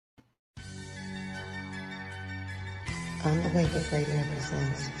On the Wake Up Radio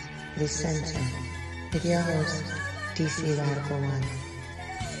presents The Center with your host, DC Radical One.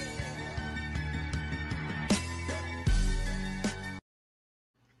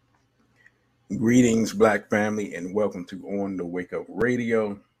 Greetings, Black family, and welcome to On the Wake Up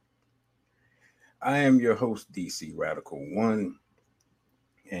Radio. I am your host, DC Radical One,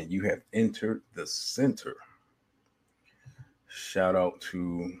 and you have entered the center. Shout out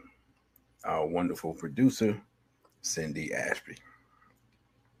to our wonderful producer, Cindy Ashby.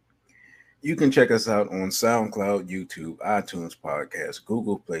 You can check us out on SoundCloud, YouTube, iTunes Podcast,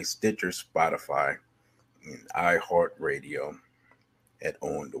 Google Play, Stitcher, Spotify, and iHeartRadio at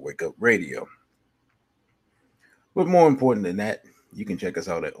On the Wake Up Radio. But more important than that, you can check us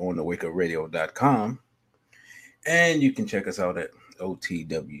out at onthewakeupradio.com, and you can check us out at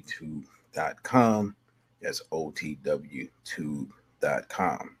otw2.com. That's otw2.com,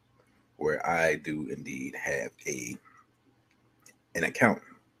 where I do indeed have an account.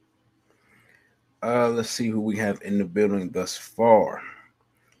 Let's see who we have in the building thus far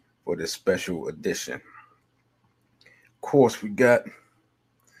for this special edition. Of course, we got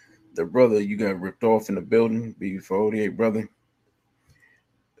the brother you got ripped off in the building, BB488 brother.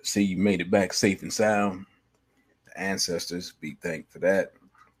 See, you made it back safe and sound. The ancestors, be thanked for that.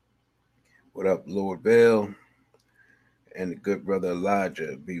 What up, Lord Bell? And the good brother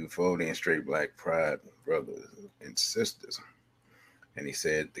Elijah, BB488 and Straight Black Pride brothers and sisters. And he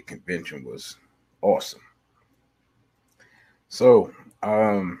said the convention was awesome. So,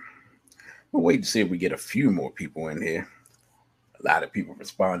 we'll wait to see if we get a few more people in here. A lot of people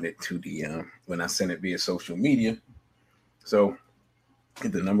responded to the when I sent it via social media. So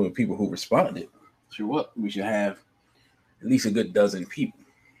the number of people who responded, we should have at least a good dozen people,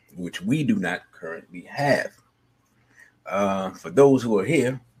 which we do not currently have. For those who are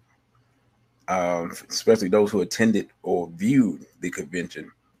here, especially those who attended or viewed the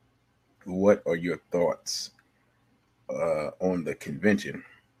convention, what are your thoughts on the convention?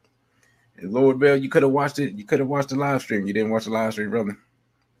 And Lord Bell, you could have watched it. You could have watched the live stream. You didn't watch the live stream, brother.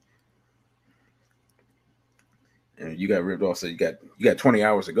 And you got ripped off. So you got 20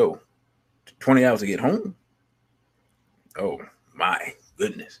 hours to go. 20 hours to get home. Oh my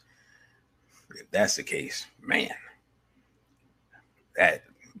goodness. If that's the case, man,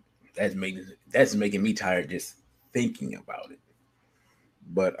 that's making me tired just thinking about it.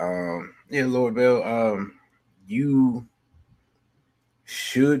 But yeah, Lord Bell, you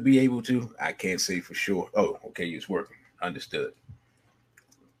should be able to. I can't say for sure. Oh, okay, it's working. Understood.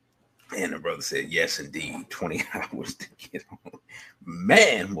 And the brother said, yes, indeed, 20 hours to get home.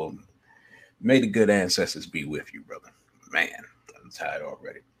 Man, well, may the good ancestors be with you, brother. Man, I'm tired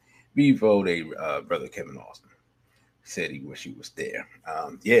already. BB488, brother Kevin Austin said he wish he was there.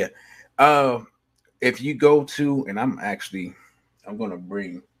 Yeah. If you go to, and I'm going to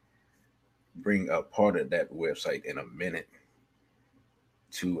bring up part of that website in a minute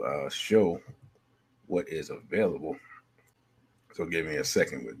to show what is available. So give me a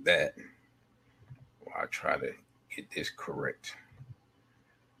second with that while I try to get this correct.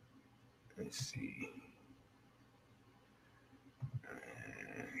 Let's see.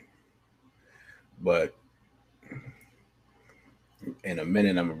 But in a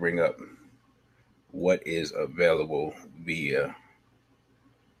minute, I'm going to bring up what is available via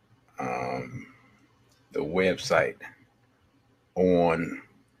the website on,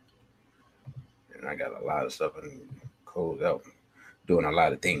 and I got a lot of stuff and close out, doing a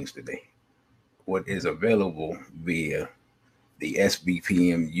lot of things today. What is available via the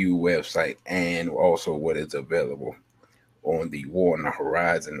SBPMU website, and also what is available on the War on the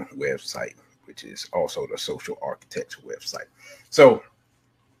Horizon website, which is also the Social Architects website. So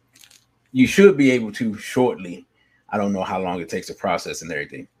you should be able to shortly, I don't know how long it takes to process and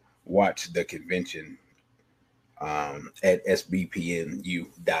everything, watch the convention at sbpmu.com,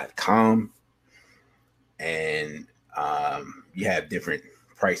 and you have different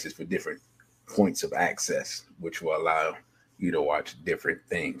prices for different points of access, which will allow you to watch different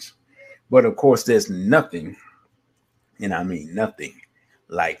things. But of course, there's nothing, and I mean nothing,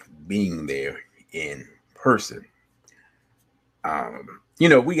 like being there in person. You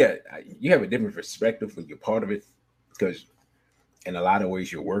have a different perspective when you're part of it, because in a lot of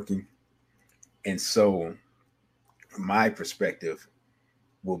ways you're working. And so my perspective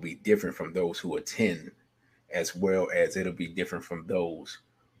will be different from those who attend, as well as it'll be different from those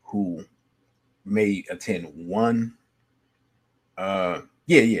who may attend one. Brother.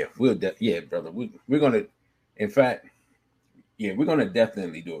 We're gonna, in fact, we're gonna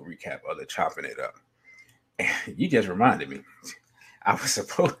definitely do a recap of the chopping it up. You just reminded me. I was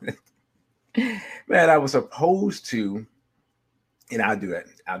supposed Man, I was supposed to, and I'll do that.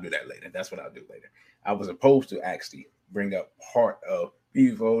 I'll do that later. That's what I'll do later. I was supposed to actually bring up part of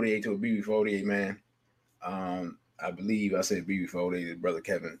BB48 to a BB48 man. I believe I said BB48, brother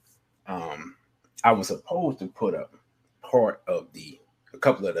Kevin. Um, I was supposed to put up part of a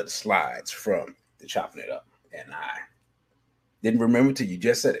couple of the slides from the chopping it up, and I didn't remember till you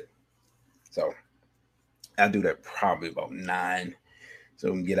just said it. So I'll do that probably about 9.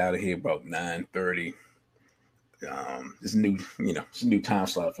 So we can get out of here about 9:30. It's new, it's a new time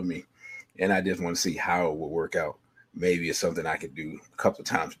slot for me, and I just want to see how it will work out. Maybe it's something I could do a couple of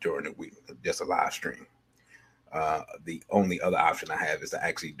times during the week, just a live stream. The only other option I have is to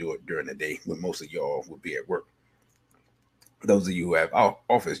actually do it during the day when most of y'all will be at work. Those of you who have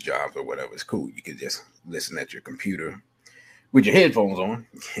office jobs or whatever, it's cool. You can just listen at your computer with your headphones on,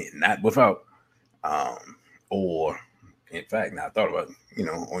 not without. Or, in fact, now I thought about,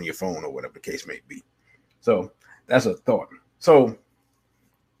 on your phone or whatever the case may be. So that's a thought. So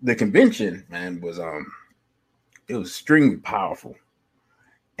the convention, man, was it was extremely powerful.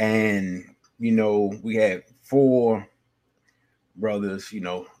 And, we had 4 brothers,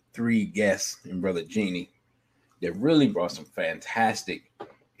 3 guests and Brother Genie that really brought some fantastic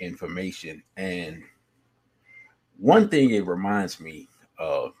information. And one thing it reminds me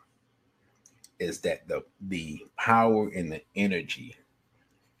of is that the power and the energy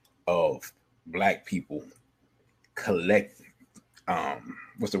of Black people collect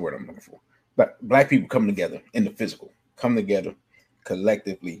what's the word I'm looking for? But Black people come together in the physical, come together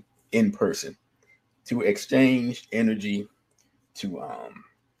collectively in person to exchange energy, to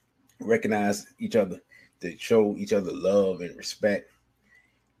recognize each other, to show each other love and respect,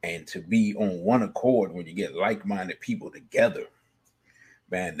 and to be on one accord. When you get like-minded people together,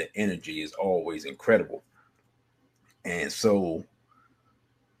 man, the energy is always incredible. And so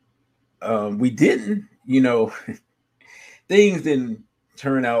we didn't, things didn't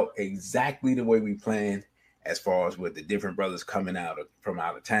turn out exactly the way we planned as far as with the different brothers coming from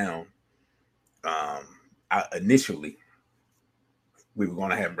out of town. Initially, we were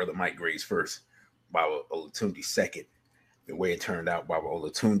going to have Brother Mike Graves first, Baba Olatunji second. The way it turned out, Baba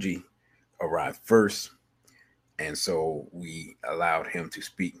Olatunji arrived first. And so we allowed him to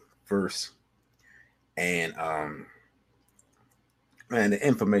speak first. And man, the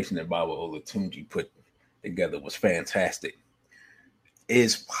information that Baba Olatunji put together was fantastic.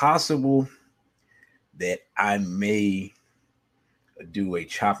 It's possible that I may do a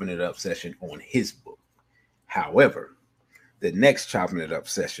chopping it up session on his book. However, the next chopping it up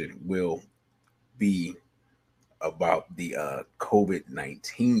session will be about the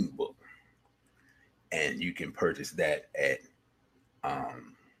COVID-19 book. And you can purchase that at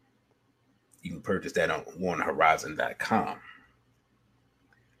on warnerhorizon.com.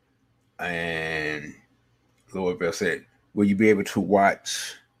 And Lord Bell said, will you be able to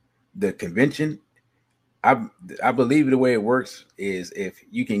watch the convention? I believe the way it works is if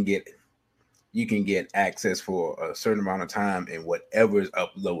you can get access for a certain amount of time, and whatever is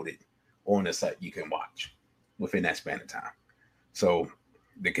uploaded on the site you can watch within that span of time. So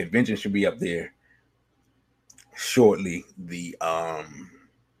the convention should be up there shortly. The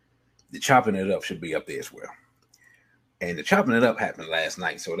chopping it up should be up there as well. And the chopping it up happened last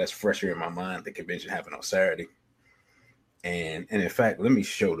night, so that's fresher in my mind. The convention happened on Saturday. And in fact, let me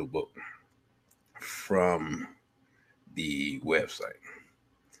show the book from the website.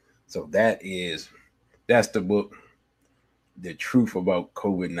 So that's the book, The Truth About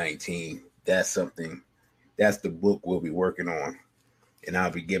COVID-19. That's the book we'll be working on. And I'll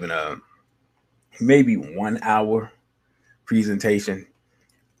be giving a maybe 1 hour presentation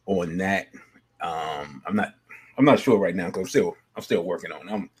on that. I'm not sure right now because I'm still working on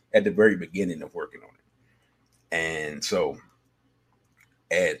it. I'm at the very beginning of working on it. And so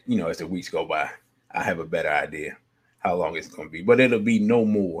as the weeks go by, I have a better idea how long it's going to be. But it'll be no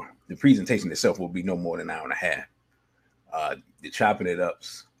more. The presentation itself will be no more than an hour and a half. The chopping it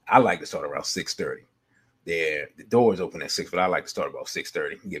ups, I like to start around 6:30. The doors open at 6, but I like to start about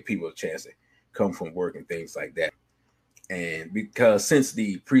 6:30 and give people a chance to come from work and things like that. And because since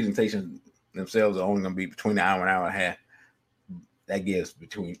the presentations themselves are only going to be between an hour and a half, that gives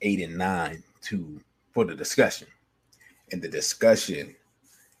between 8 and 9 for the discussion. And the discussion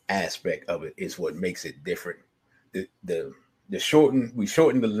aspect of it is what makes it different. We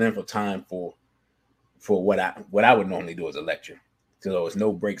shorten the length of time for what I would normally do as a lecture. So it's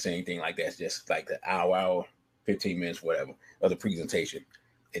no breaks or anything like that. It's just like the hour, 15 minutes, whatever, of the presentation,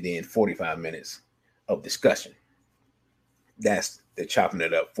 and then 45 minutes of discussion. That's the chopping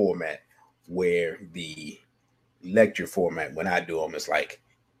it up format, where the lecture format, when I do them, it's like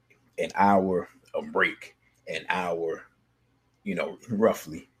an hour, a break, an hour,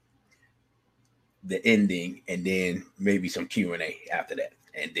 roughly the ending, and then maybe some Q&A after that.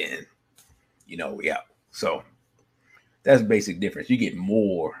 And then, we out. So that's basic difference. You get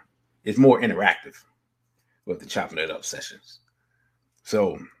more, it's more interactive with the chopping it up sessions.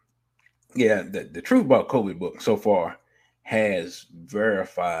 So yeah, the truth about COVID book so far has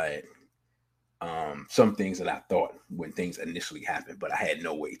verified some things that I thought when things initially happened, but I had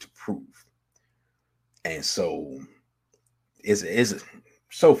no way to prove. And so it's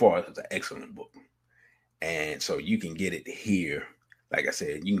so far it's an excellent book. And so you can get it here. Like I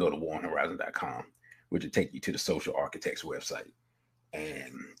said, you can go to warrenhorizon.com, which will take you to the Social Architects website,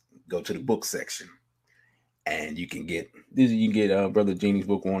 and go to the book section. And you can get Brother Genie's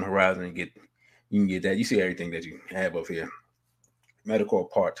book, Warren Horizon, and you can get that. You see everything that you have up here. Medical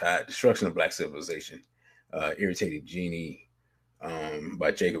Apartheid, Destruction of Black Civilization, Irritated Genie,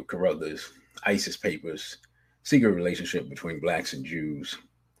 by Jacob Carruthers, ISIS Papers, Secret Relationship Between Blacks and Jews,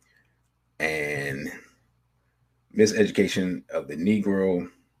 and Miseducation of the Negro,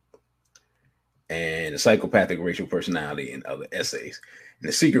 and The Psychopathic Racial Personality, and other essays. And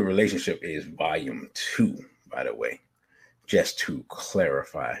The Secret Relationship is volume 2, by the way, just to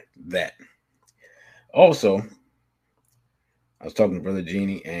clarify that. Also, I was talking to Brother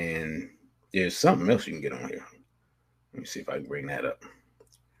Genie, and there's something else you can get on here. Let me see if I can bring that up.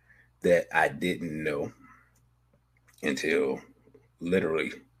 That I didn't know until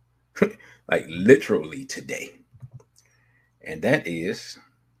literally today. And that is,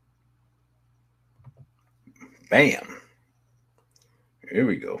 bam. Here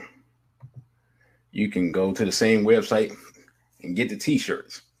we go. You can go to the same website and get the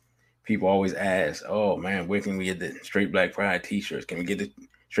t-shirts. People always ask, oh man, where can we get the Straight Black Pride t-shirts? Can we get the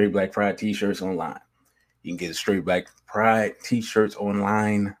Straight Black Pride t-shirts online? You can get the Straight Black Pride t-shirts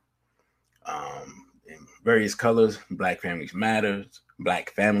online in various colors. Black Families Matter,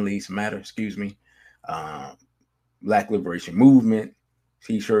 Black Liberation Movement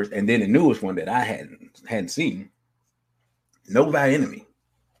t-shirts. And then the newest one that I hadn't seen, Know Thy Enemy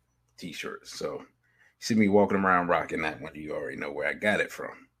t-shirts. So you see me walking around rocking that one, you already know where I got it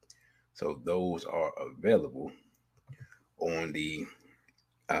from. So those are available on the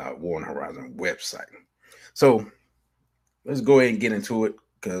Warren Horizon website. So let's go ahead and get into it,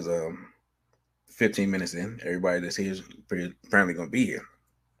 because 15 minutes in, everybody that's here is apparently going to be here.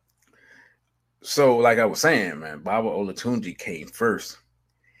 So like I was saying, man, Baba Olatunji came first,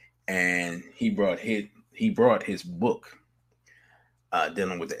 and he brought his book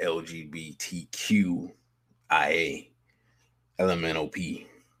dealing with the LGBTQIA LMNOP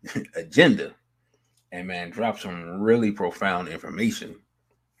agenda, and man, dropped some really profound information.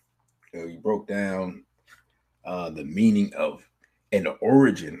 He broke down the meaning of and the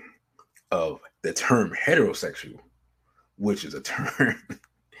origin of the term heterosexual, which is a term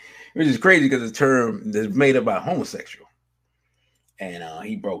which is crazy because it's a term that's made up by homosexual. And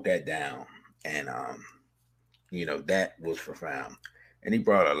he broke that down, and that was profound. And he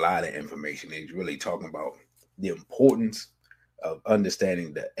brought a lot of information. He's really talking about the importance of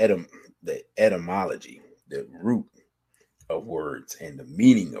understanding the etymology, the root of words, and the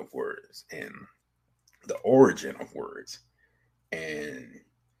meaning of words, and the origin of words, and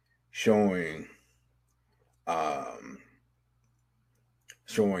showing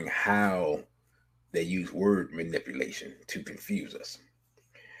how they use word manipulation to confuse us.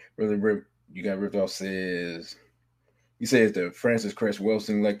 Brother You Got Ripped Off says, he says the Francis Cress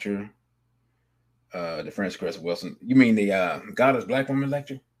Welsing lecture. The Francis Cress Welsing, you mean the God is Black Woman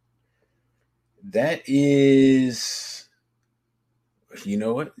lecture? That is, you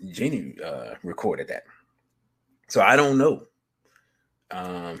know what? Jenny recorded that. So I don't know.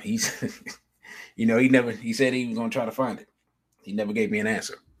 He's, he said he was going to try to find it. He never gave me an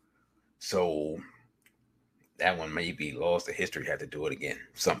answer. So that one may be lost to history. Had to do it again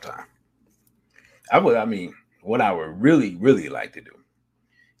sometime. What I would really, really like to do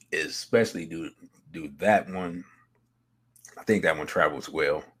is especially do that one. I think that one travels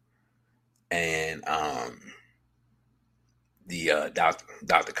well. And the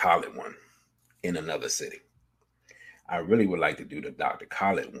Dr. Khaled one in another city. I really would like to do the Dr.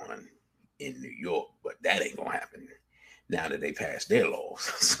 Khaled one in New York, but that ain't gonna happen now that they passed their laws.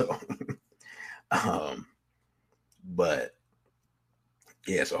 So, but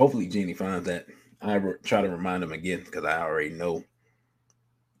yeah, so hopefully Jeannie finds that. I try to remind him again, because I already know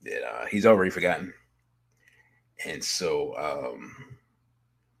that he's already forgotten. And so,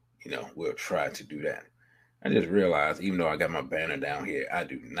 we'll try to do that. I just realized, even though I got my banner down here, I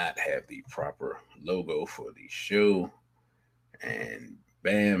do not have the proper logo for the show. And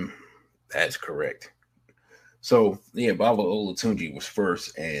bam, That's correct. So yeah, Baba Olatunji was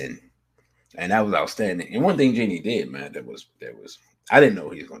first, and that was outstanding. And one thing Jenny did, man, that was I didn't know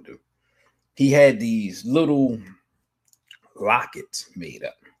he was gonna do. He had these little lockets made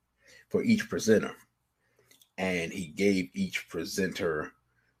up for each presenter, and he gave each presenter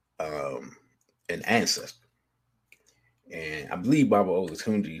an ancestor. And I believe Baba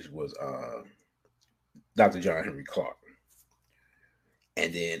Olatunji's was Dr. John Henry Clark.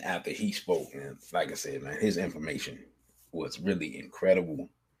 And then after he spoke, and like I said, man, his information was really incredible.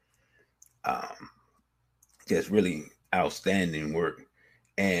 Um, just really outstanding work.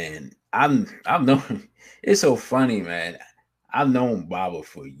 And I've known it's so funny, man. I've known Baba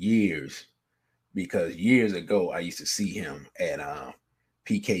for years because years ago I used to see him at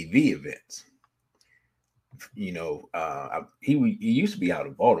PKV events. He used to be out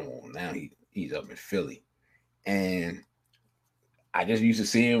of Baltimore. Now he's up in Philly, and I just used to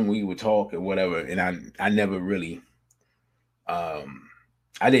see him. We would talk and whatever, and I never really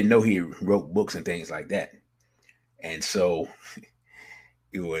I didn't know he wrote books and things like that, and so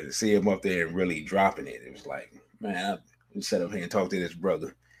you would see him up there and really dropping it. It was like, man, I sat up here and talked to this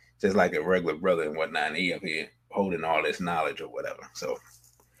brother, just like a regular brother and whatnot. And he up here holding all this knowledge or whatever. So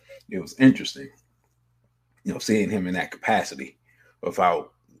it was interesting, seeing him in that capacity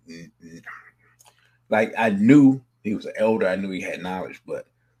without, like, I knew he was an elder. I knew he had knowledge, but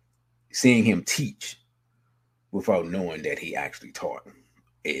seeing him teach without knowing that he actually taught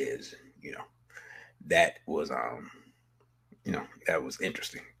is, that was, that was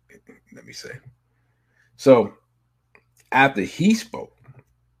interesting. Let me say. So after he spoke,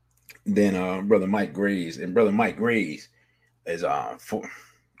 then Brother Mike Graves, and Brother Mike Graves is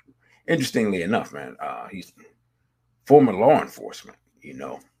interestingly enough, man, he's former law enforcement,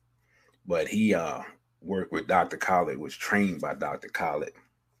 but he worked with Dr. Khaled, was trained by Dr. Khaled,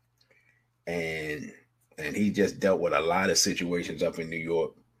 and he just dealt with a lot of situations up in New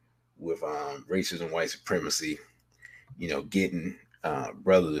York with racism, white supremacy, getting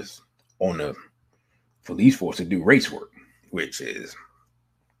brothers on the police force to do race work, which is,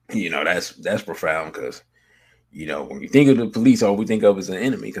 that's profound because, when you think of the police, all we think of is an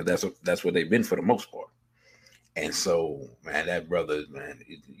enemy because that's what they've been for the most part. And so, man, that brother, man,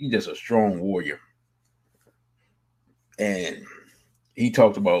 he's just a strong warrior. And he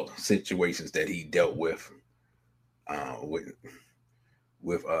talked about situations that he dealt with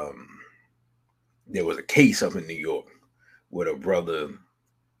there was a case up in New York with a brother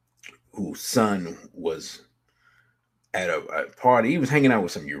whose son was at a party. He was hanging out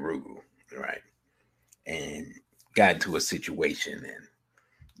with some Yoruba, right? And got into a situation, and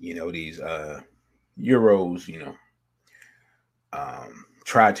these Euros,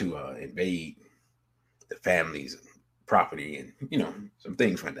 tried to invade the family's property, and some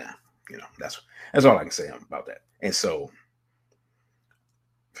things went down. That's all I can say about that. And so,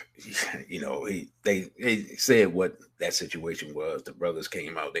 they said what that situation was. The brothers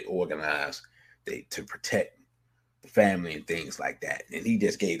came out, they organized to protect the family and things like that. And he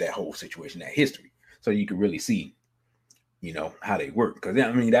just gave that whole situation, that history, so you could really see, how they work. Because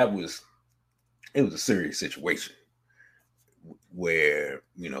it was a serious situation where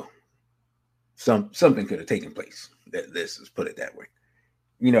something could have taken place. Let's just put it that way.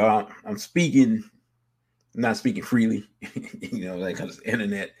 I'm speaking. I'm not speaking freely, like because the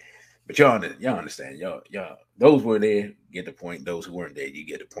internet. But y'all understand. Y'all, those were there, get the point. Those who weren't there, you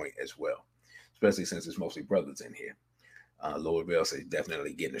get the point as well. Especially since it's mostly brothers in here. Lord Bell says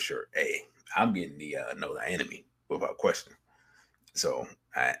definitely getting the shirt. Hey, I'm getting the know the enemy without question. So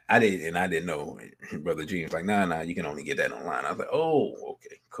I didn't know. Brother G was like, nah, you can only get that online. I was like, oh,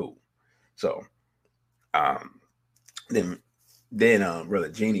 okay, cool. So then Brother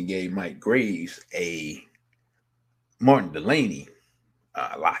Genie gave Mike Graves a Martin Delaney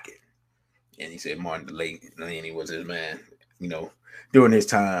locket. And he said Martin Delaney was his man, during his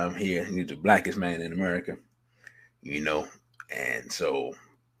time here. He was the blackest man in America, and so,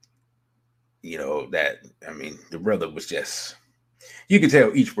 the brother was just, you could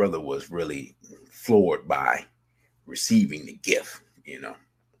tell each brother was really floored by receiving the gift,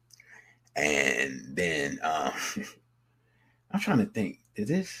 And then I'm trying to think, did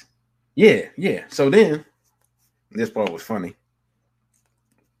this? Yeah. So then this part was funny.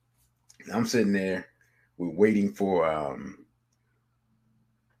 I'm sitting there, we're waiting for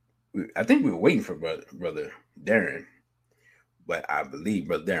I think we were waiting for brother Darren, but I believe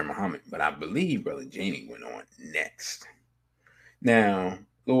Brother Darren Muhammad, but I believe Brother Genie went on next. Now,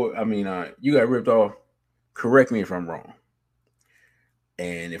 Lord, you got ripped off. Correct me if I'm wrong.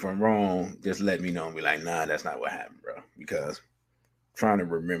 And if I'm wrong, just let me know and be like, nah, that's not what happened, bro. Because trying to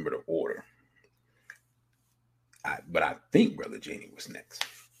remember the order. But I think Brother Jenny was next,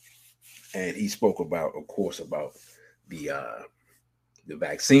 and he spoke about, of course, about the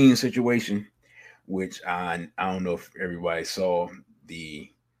vaccine situation, which I don't know if everybody saw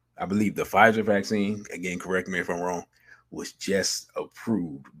the, I believe the Pfizer vaccine, again, correct me if I'm wrong, was just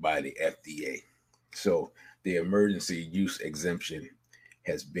approved by the FDA. So the emergency use exemption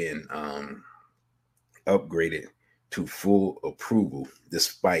has been upgraded to full approval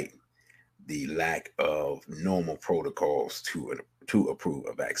despite the lack of normal protocols to approve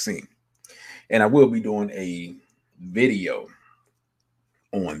a vaccine. And I will be doing a video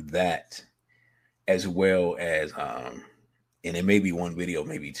on that, as well as and it may be one video,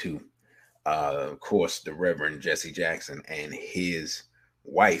 maybe two. Of course, the Reverend Jesse Jackson and his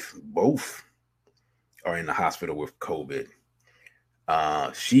wife both are in the hospital with COVID.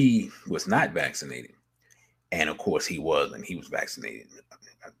 She was not vaccinated, and of course he was, and he was vaccinated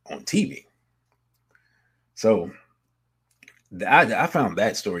on TV. So I found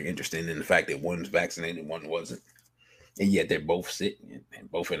that story interesting in the fact that one's vaccinated, one wasn't, and yet they're both sick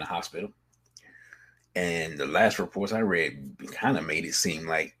and both in the hospital. And the last reports I read kind of made it seem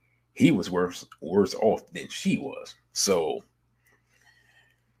like he was worse off than she was. So,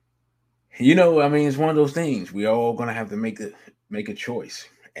 I mean, it's one of those things. We all gonna have to make a choice.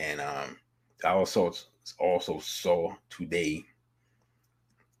 And I also saw today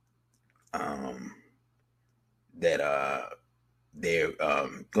that they're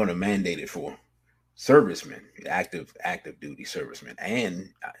gonna mandate it for servicemen, active duty servicemen,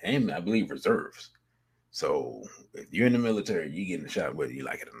 and I believe reserves. So if you're in the military, you getting a shot whether you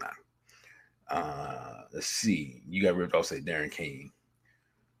like it or not. Let's see. You got ripped off. Say Darren King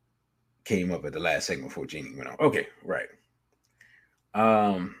came up at the last segment before Jeannie went on. Okay, right.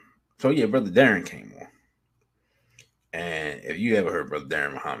 So yeah, Brother Darren came on, and if you ever heard Brother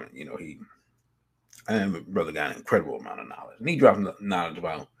Darren Muhammad, brother got an incredible amount of knowledge, and he dropped knowledge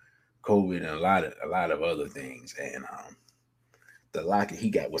about COVID and a lot of other things, and the locket he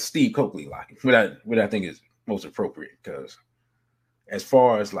got was Steve Coakley locket, what I think is most appropriate, because as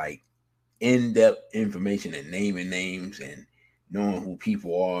far as like in-depth information and naming names and knowing who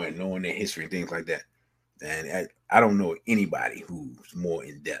people are and knowing their history and things like that, and I don't know anybody who's more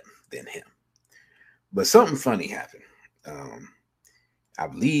in-depth than him. But something funny happened. I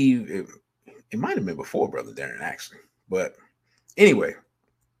believe it might have been before Brother Darren, actually. But anyway,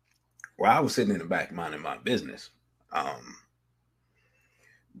 while I was sitting in the back minding my business,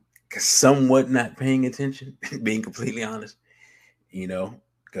 somewhat not paying attention, being completely honest,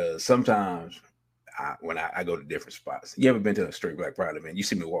 because sometimes when I go to different spots, you ever been to a straight black pride event? You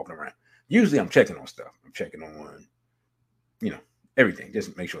see me walking around. Usually I'm checking on stuff. I'm checking on, everything,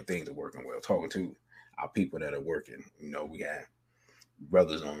 just make sure things are working well. Talking to our people that are working. We got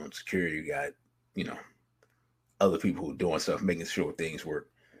brothers on security, we got, other people who are doing stuff, making sure things work.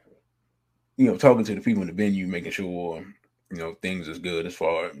 Talking to the people in the venue, making sure, things is good as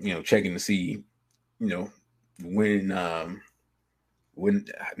far, checking to see, when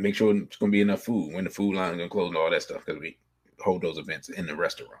make sure it's going to be enough food, when the food line is going to close and all that stuff, because we hold those events in the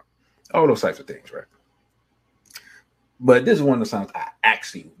restaurant, all those types of things, right? But this is one of the times I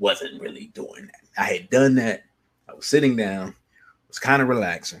actually wasn't really doing that. I had done that. I was sitting down, was kind of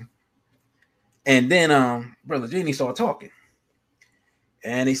relaxing. And then Brother Jenny started talking.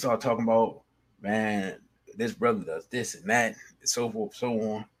 And he started talking about, man, this brother does this and that, and so forth, so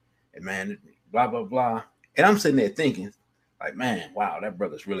on. And man, blah, blah, blah. And I'm sitting there thinking, like, man, wow, that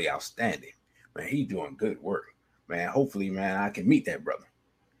brother's really outstanding. Man, he's doing good work. Man, hopefully, man, I can meet that brother.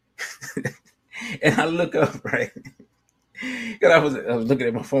 And I look up, right? Because I was looking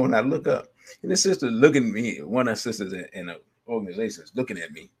at my phone, and I look up, and the sister looking at me, one of the sisters in the organization is looking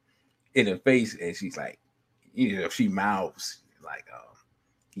at me in the face, and she's like, she mouths like,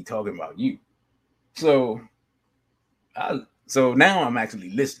 he talking about you. So now I'm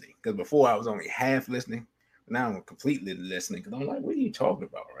actually listening, because before I was only half listening, but now I'm completely listening, because I'm like, what are you talking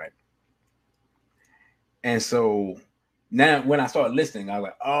about, right? And so now when I started listening, I was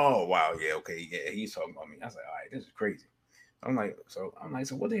like, oh wow, yeah, okay, yeah, he's talking about me. I was like, all right, this is crazy. I'm like, so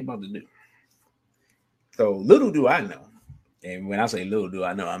what they about to do? So little do I know, and when I say little do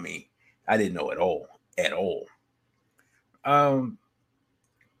I know, I mean I didn't know at all.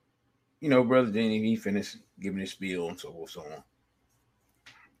 Brother Jenny, he finished giving his spiel and so forth, so on.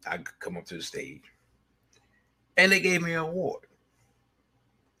 I come up to the stage, and they gave me an award.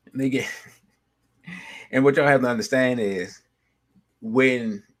 And what y'all have to understand is,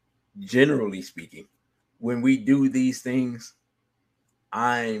 when, generally speaking, when we do these things,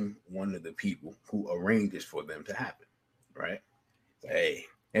 I'm one of the people who arranges for them to happen, right? Hey,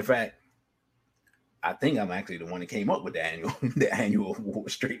 in fact, I think I'm actually the one that came up with the annual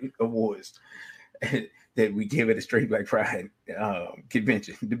award, straight awards that we give at a Straight Black Pride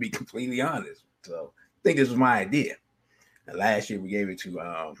convention. To be completely honest, so I think this was my idea. And last year we gave it to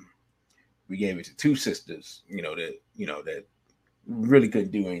two sisters, that really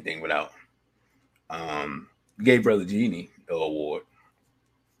couldn't do anything without. We gave Brother Genie an award,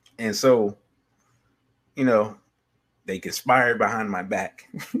 and so you know they conspired behind my back.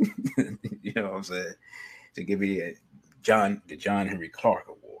 You know what I'm saying? To give me the John Henry Clark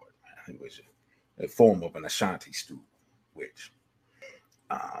Award, which a form of an Ashanti stool, which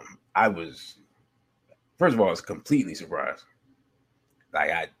I was, first of all, I was completely surprised.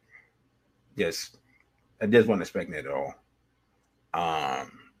 Like just I just wasn't expecting it at all.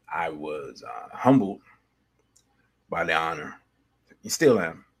 I was humbled by the honor. You still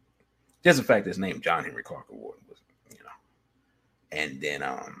am. Just the fact that it's named John Henry Clark Award was, and then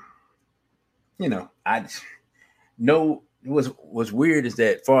I know what's weird is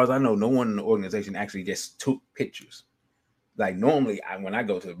that, as far as I know, no one in the organization actually just took pictures. Like normally, when I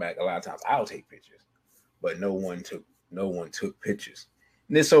go to the back, a lot of times I'll take pictures, but no one took pictures.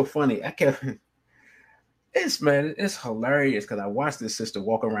 And it's so funny. It's hilarious because I watched this sister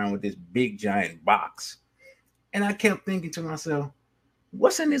walk around with this big giant box, and I kept thinking to myself,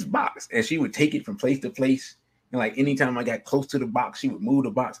 "What's in this box?" And she would take it from place to place, and like anytime I got close to the box, she would move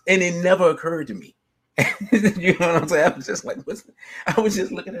the box, and it never occurred to me. You know what I'm saying? I was just like, I was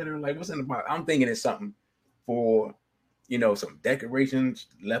just looking at her like, "What's in the box?" I'm thinking it's something for, some decorations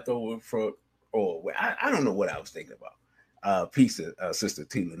left over for, or I don't know what I was thinking about. Peace to Sister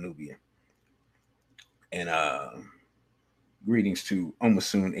Tila Nubia. And greetings to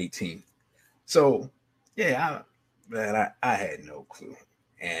Omasoon 18. So, yeah, I had no clue.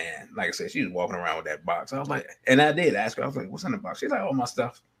 And like I said, she was walking around with that box. I was like, and I did ask her, I was like, what's in the box? She's like, all my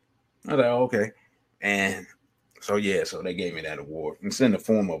stuff. I was like, oh, okay. And so, yeah, so they gave me that award. It's in the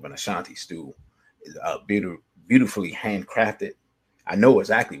form of an Ashanti stool. It's beautifully handcrafted. I know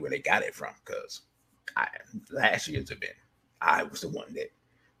exactly where they got it from because last year's event, I was the one that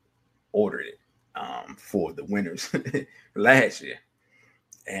ordered it for the winners last year.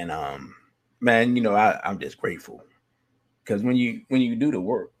 And man, I'm just grateful because when you do the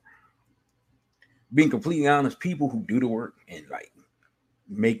work, being completely honest, people who do the work and like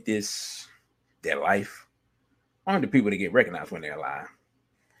make this their life aren't the people that get recognized when they're alive.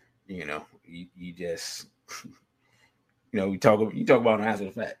 You just you talk about them after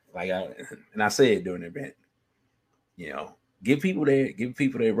the fact. And I said during the event, give people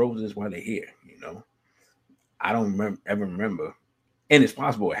their roses while they're here. I don't ever remember, and it's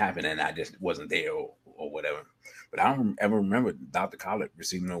possible it happened and I just wasn't there or whatever. But I don't ever remember Dr. Collett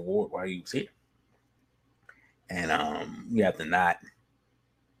receiving an award while he was here. And we have to not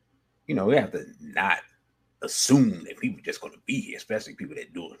assume that people are just going to be here, especially people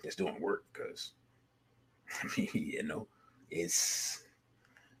that doing work, because it's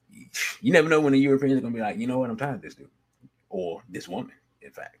you never know when the Europeans are going to be like, you know what, I'm tired of this dude or this woman.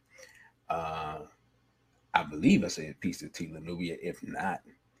 In fact, I believe I said peace to Tila Nubia. If not,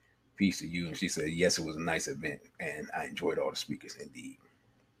 peace to you. And she said, yes, it was a nice event and I enjoyed all the speakers indeed.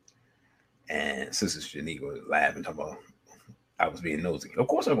 And Sister Shaniqua was laughing, talking about I was being nosy. Of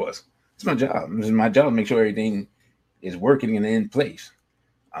course I was. It's my job. It's my job to make sure everything is working and in place.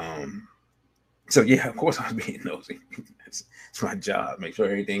 So yeah, of course I was being nosy. It's my job, make sure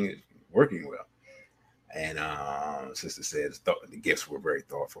everything is working well. And Sister said the gifts were very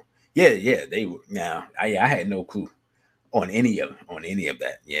thoughtful. Yeah, they were. Now I had no clue on any of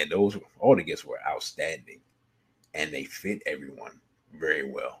that. Yeah, all the gifts were outstanding, and they fit everyone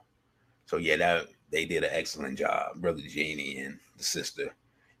very well. So yeah, they did an excellent job. Brother Genie and the sister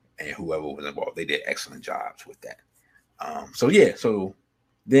and whoever was involved, they did excellent jobs with that. So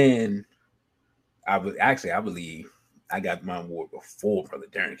then I believe I got my award before Brother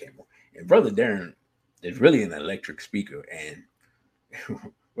Darren came on. And Brother Darren is really an electric speaker. And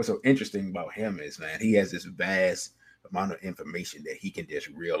what's so interesting about him is, man, he has this vast amount of information that he can just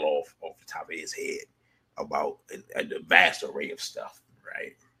reel off the top of his head about a vast array of stuff,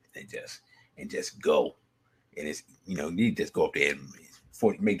 right? And just go. And it's, you just go up there and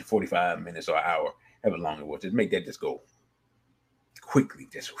make the 45 minutes or an hour, however long it was, just make that just go quickly,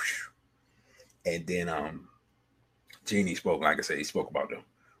 just whoosh. And then Jeannie spoke, like I said, he spoke about the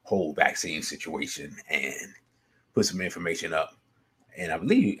whole vaccine situation and put some information up. And I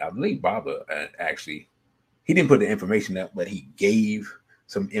believe Baba actually, he didn't put the information up, but he gave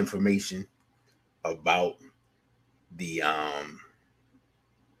some information about the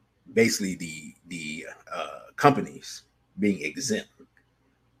basically the companies being exempt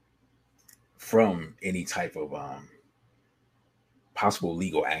from any type of possible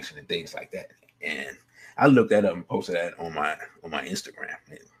legal action and things like that. And I looked that up and posted that on my Instagram.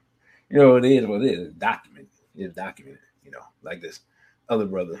 And, it is what it is. It's documented. It's documented. Like this other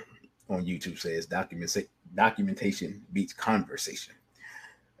brother on YouTube says, documentation beats conversation.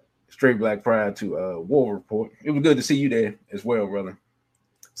 Straight Black Pride to War Report. It was good to see you there as well, brother.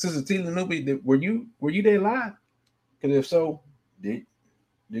 Sister Tila Nubi, were you there live? Because if so, did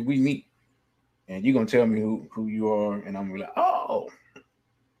we meet? And you're gonna tell me who you are, and I'm gonna be like, oh.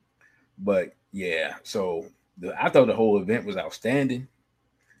 But yeah, so I thought the whole event was outstanding.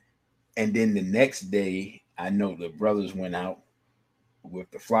 And then the next day, I know the brothers went out with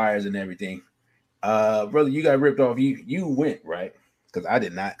the flyers and everything. Brother, you got ripped off. You went, right? Because I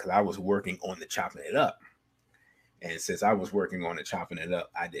did not, because I was working on the chopping it up. And since I was working on the chopping it up,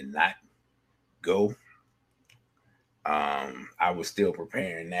 I did not go. I was still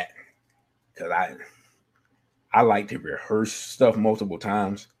preparing that because I like to rehearse stuff multiple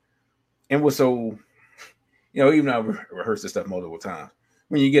times. And was so, even though I rehearsed the stuff multiple times,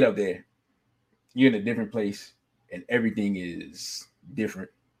 when you get up there, you're in a different place and everything is different.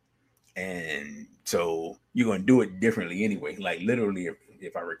 And so you're going to do it differently anyway. Like literally,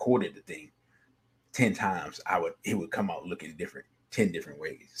 if I recorded the thing 10 times, it would come out looking different 10 different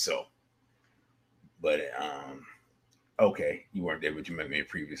ways. So, but okay, you weren't there, but you met me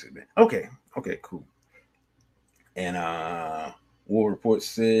previously. Okay, cool. And War Report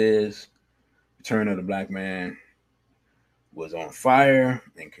says Return of the Black Man was on fire,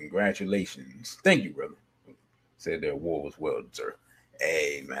 and congratulations. Thank you, brother. Said their war was well deserved.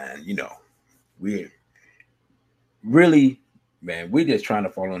 Hey, man, we're really, man, we're just trying to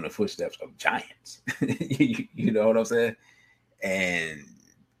follow in the footsteps of giants. You know what I'm saying? And,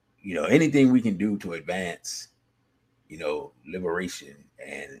 anything we can do to advance, liberation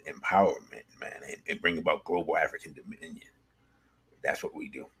and empowerment, man, and bring about global African dominion. That's what we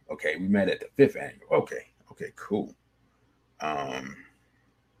do. Okay, we met at the 5th annual. Okay, cool.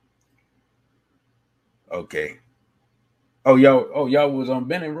 Okay. Oh, y'all was on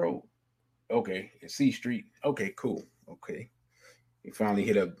Benning Road. Okay, in C Street. Okay, cool. Okay, we finally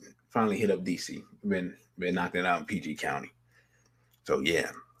hit up DC. Been knocking it out in PG County. So yeah,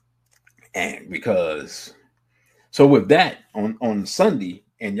 and because with that on Sunday,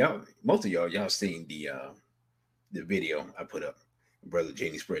 and most of y'all seen the video I put up. Brother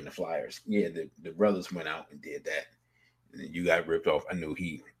Janie spreading the flyers. Yeah, the brothers went out and did that. And you got ripped off. I knew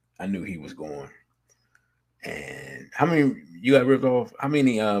he was going. And how many you got ripped off? How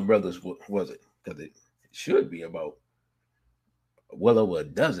many brothers was it? Because it should be about well over a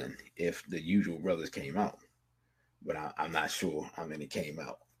dozen if the usual brothers came out. But I'm not sure how many came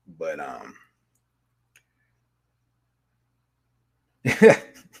out. But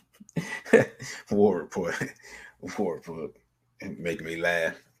War Report making me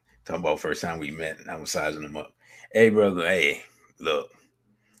laugh. Talking about first time we met, and I was sizing them up. Hey, brother. Hey, look.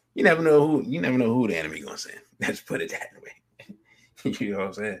 You never know who the enemy gonna send. Let's put it that way. You know what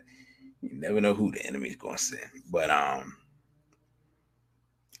I'm saying? You never know who the enemy's gonna send. But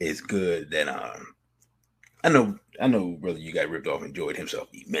it's good that I know brother, you got ripped off, enjoyed himself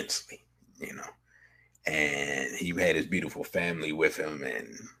immensely, and he had his beautiful family with him,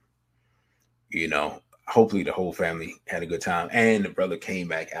 and hopefully the whole family had a good time. And the brother came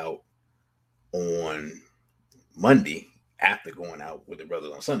back out on Monday after going out with the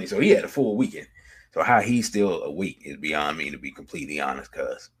brothers on Sunday. So he had a full weekend. So how he's still awake is beyond me, to be completely honest,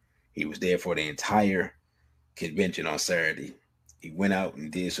 because he was there for the entire convention on Saturday. He went out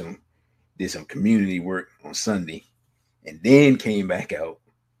and did some community work on Sunday, and then came back out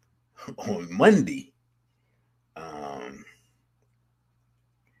on Monday.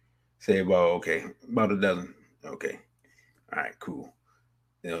 Say about a dozen. Okay. All right, cool.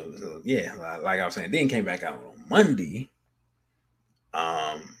 So, yeah, like I was saying, then came back out on Monday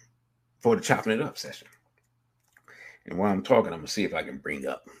for the chopping it up session. And while I'm talking, I'm gonna see if I can bring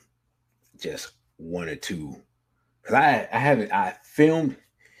up just one or two, because I filmed.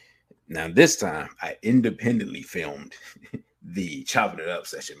 Now this time I independently filmed the chopping it up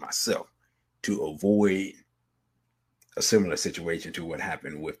session myself to avoid a similar situation to what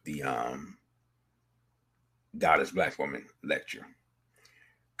happened with the Goddess Black Woman lecture.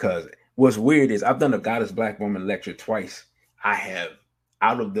 Because what's weird is I've done a Goddess Black Woman lecture twice. I have,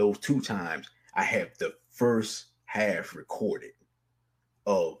 out of those 2 times, I have the first half recorded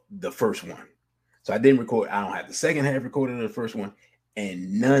of the first one. So I didn't record, I don't have the second half recorded of the first one,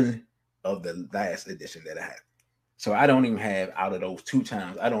 and none of the last edition that I have. So I don't even have, out of those 2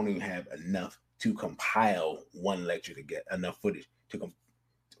 times, I don't even have enough to compile one lecture to get enough footage to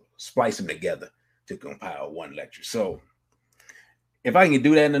splice them together to compile one lecture. So if I can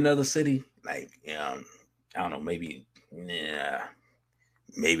do that in another city, like I don't know, maybe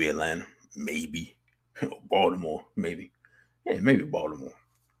maybe Atlanta, maybe Baltimore, maybe maybe Baltimore.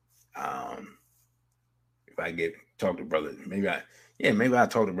 If I get talk to brother, maybe I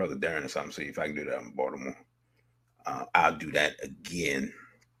talk to brother Darren or something. See if I can do that in Baltimore. I'll do that again.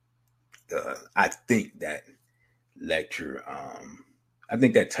 I think that lecture, I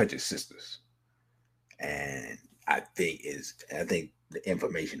think that touches sisters, and I think the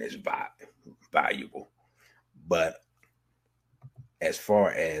information is valuable. But as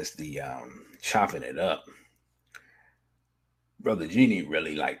far as the chopping it up, brother Genie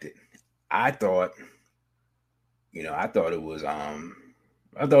really liked it. I thought, I thought it was an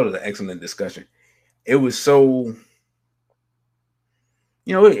excellent discussion. It was so,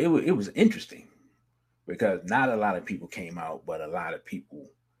 it was interesting because not a lot of people came out, but a lot of people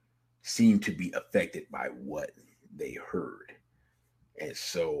seemed to be affected by what they heard. And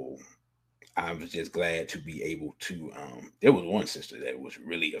so I was just glad to be able to. There was one sister that was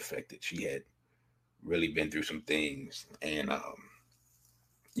really affected. She had really been through some things, and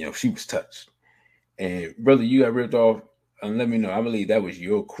she was touched. And brother, you got ripped off. And let me know. I believe that was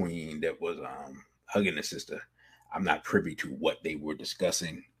your queen that was hugging the sister. I'm not privy to what they were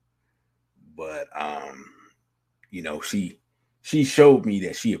discussing, but she showed me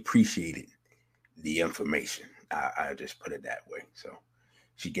that she appreciated the information. I just put it that way. So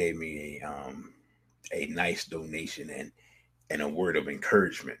she gave me a nice donation and a word of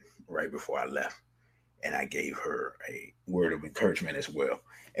encouragement right before I left. And I gave her a word of encouragement as well.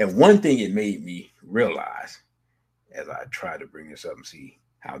 And one thing it made me realize as I try to bring this up and see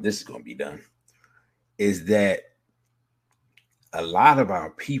how this is going to be done is that a lot of our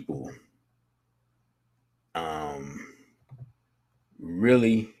people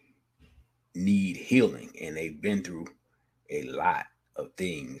really need healing, and they've been through a lot of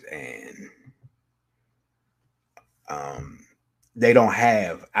things, and they don't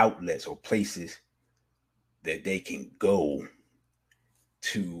have outlets or places that they can go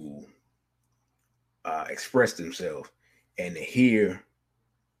to express themselves and to hear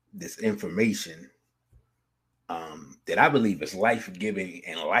this information that I believe is life-giving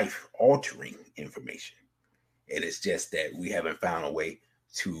and life-altering information. And it's just that we haven't found a way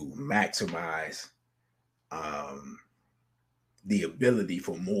to maximize the ability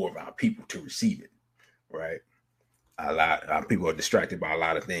for more of our people to receive it, right? A lot of people are distracted by a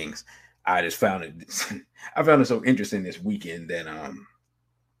lot of things. I just found it. I found it so interesting this weekend that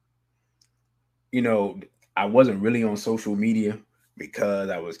I wasn't really on social media because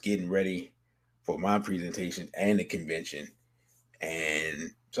I was getting ready for my presentation and the convention,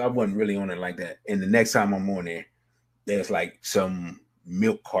 and so I wasn't really on it like that. And the next time I'm on there, there's like some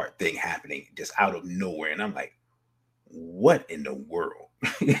milk cart thing happening just out of nowhere, and I'm like, what in the world?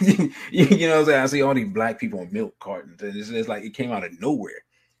 You know what I'm saying? I see all these black people on milk cartons, and it's like it came out of nowhere,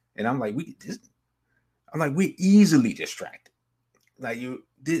 and I'm like, we're easily distracted. Like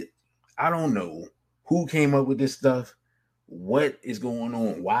I don't know who came up with this stuff, what is going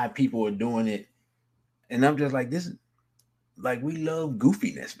on, why people are doing it, and I'm just like, this is like we love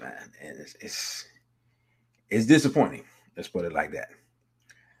goofiness, man, and it's disappointing. Let's put it like that.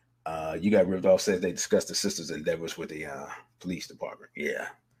 You got ripped off. Says they discussed the sister's endeavors with the police department. Yeah.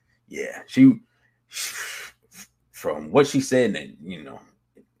 She, from what she said, and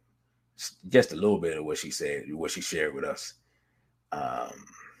just a little bit of what she said, what she shared with us.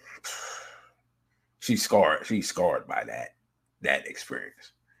 She's scarred. She's scarred by that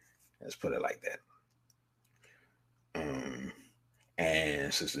experience. Let's put it like that.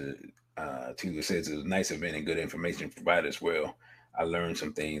 And Sister Tula says it was a nice event and good information provided as well. I learned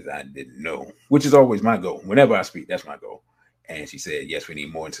some things I didn't know, which is always my goal. Whenever I speak, that's my goal. And she said, yes, we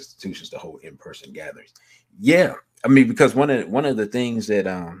need more institutions to hold in-person gatherings. Yeah. I mean, because one of the things that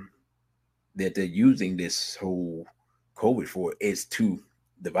that they're using this whole COVID for is to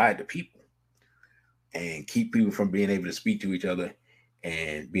divide the people and keep people from being able to speak to each other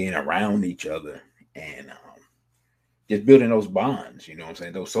and being around each other and just building those bonds. You know what I'm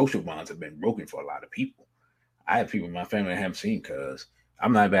saying? Those social bonds have been broken for a lot of people. I have people in my family I haven't seen because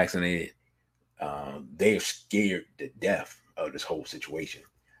I'm not vaccinated. They're scared to death of this whole situation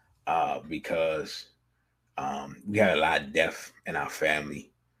because we had a lot of death in our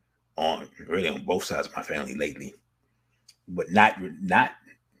family on both sides of my family lately, but not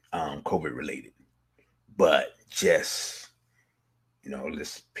COVID related, but just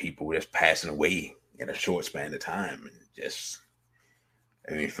just people just passing away in a short span of time, and just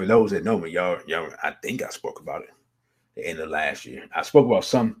I mean, for those that know me, y'all, I think I spoke about it the end of last year. I spoke about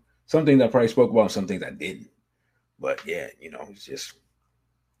some things I probably spoke about, and some things I didn't. But yeah, it's just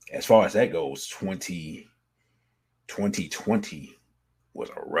as far as that goes, 2020 was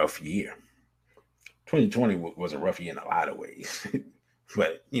a rough year. 2020 was a rough year in a lot of ways.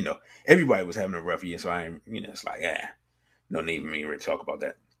 But everybody was having a rough year, so it's like, no need for me to talk about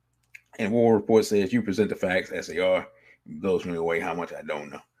that. And War Report says you present the facts as they are. It blows me away how much I don't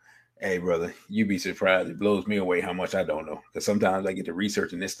know. Hey, brother, you'd be surprised. It blows me away how much I don't know. Because sometimes I get to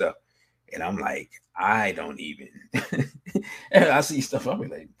researching this stuff, and I'm like, I don't even. And I see stuff, I'll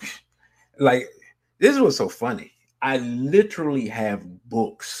be like, this was so funny. I literally have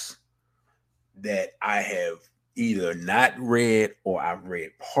books that I have either not read or I've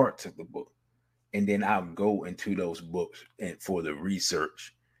read parts of the book. And then I'll go into those books and for the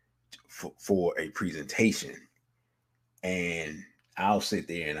research for a presentation. And I'll sit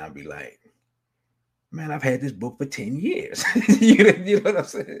there and I'll be like, man, I've had this book for 10 years. You know what I'm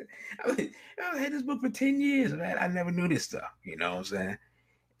saying? I've had this book for 10 years. Man. I never knew this stuff. You know what I'm saying?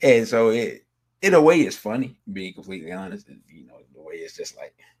 And so it, in a way, it's funny, being completely honest. The way it's just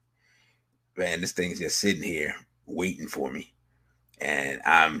like, man, this thing's just sitting here waiting for me. And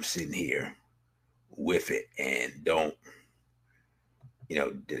I'm sitting here with it and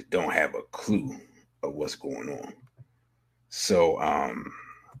just don't have a clue of what's going on. So,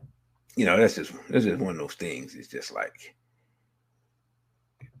 that's just one of those things. It's just like,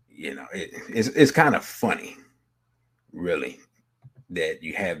 it's kind of funny, really, that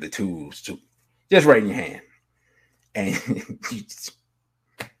you have the tools to just right in your hand, and you just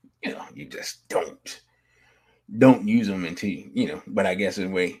don't use them until But I guess in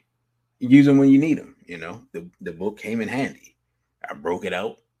a way, you use them when you need them. The book came in handy. I broke it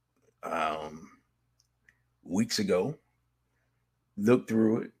out weeks ago. Looked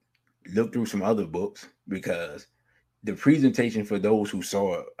through it. Looked through some other books because the presentation, for those who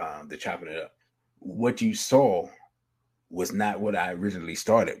saw the chopping it up, what you saw was not what I originally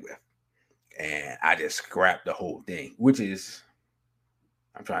started with, and I just scrapped the whole thing. Which is,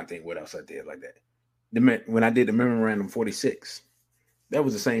 I'm trying to think what else I did like that. When I did the Memorandum 46, that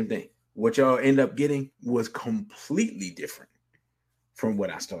was the same thing. What y'all end up getting was completely different from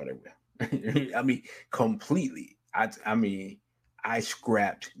what I started with. I mean, completely. I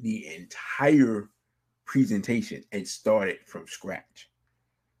scrapped the entire presentation and started from scratch.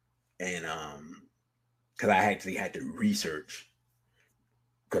 And because I actually had to research,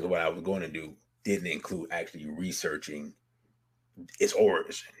 because what I was going to do didn't include actually researching its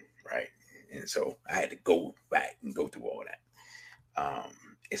origin, right? And so I had to go back and go through all that.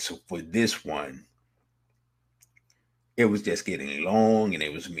 And so for this one, it was just getting long and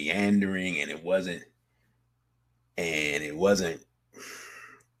it was meandering and it wasn't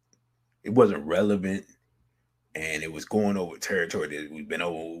relevant, and it was going over territory that we've been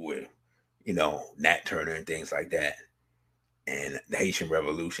over with, Nat Turner and things like that, and the Haitian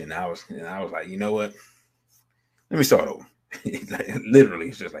Revolution. I was like, you know what? Let me start over. Literally,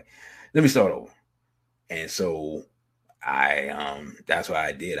 it's just like, let me start over. And so that's what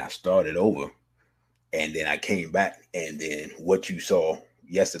I did. I started over, and then I came back, and then what you saw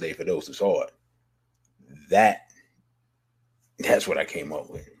yesterday, for those who saw it, that's what I came up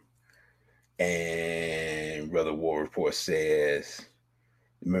with. And Brother War Report says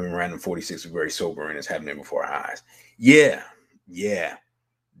the Memorandum 46 is very sobering and it's happening before our eyes. Yeah.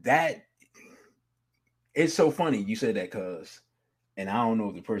 That, it's so funny you said that, because, and I don't know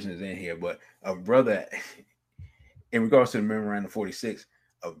if the person is in here, but a brother, in regards to the Memorandum 46,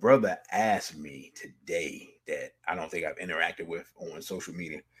 a brother asked me today that I don't think I've interacted with on social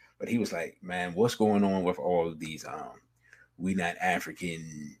media, but he was like, man, what's going on with all of these we not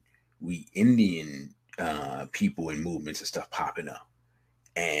African, we Indian people and movements and stuff popping up?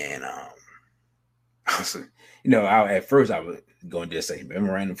 And at first I was going to just say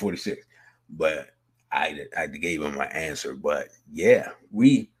Memorandum 46, but I gave him my answer. But yeah,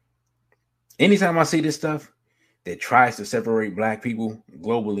 anytime I see this stuff that tries to separate Black people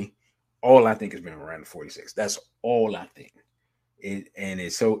globally, all I think is Memorandum 46. That's all I think. And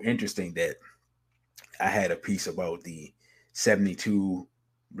it's so interesting that I had a piece about the 72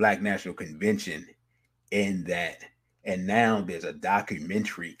 Black National Convention in that, and now there's a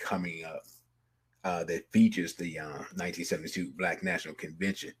documentary coming up that features the 1972 Black National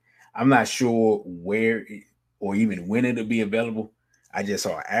Convention. I'm not sure where or even when it'll be available. I just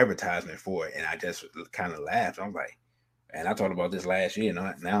saw an advertisement for it, and I just kind of laughed. I'm like, and I talked about this last year, and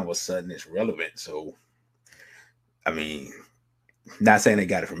now all of a sudden it's relevant. So, I mean, not saying they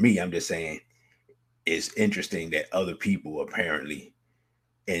got it from me. I'm just saying it's interesting that other people apparently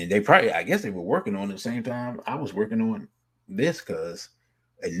And they probably, I guess they were working on it at the same time I was working on this, because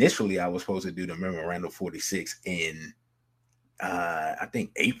initially I was supposed to do the Memorandum 46 in I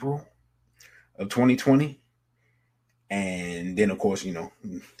think April of 2020. And then of course,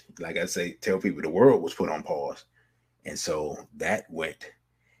 like I say, tell people the world was put on pause. And so that went,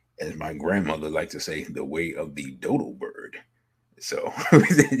 as my grandmother liked to say, the way of the dodo bird. So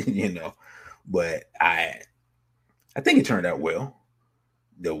but I think it turned out well,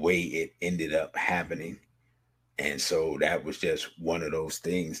 the way it ended up happening. And so that was just one of those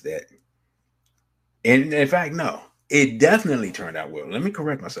things that, and in fact, no, it definitely turned out well. Let me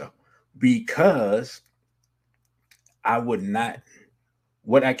correct myself, because I would not,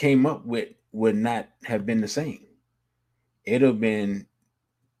 what I came up with would not have been the same. It would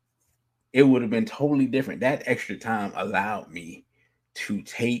have been totally different. That extra time allowed me to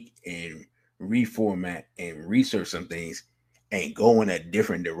take and reformat and research some things and go in a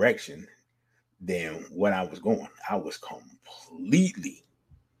different direction than what I was going. I was completely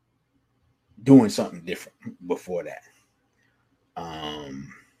doing something different before that. And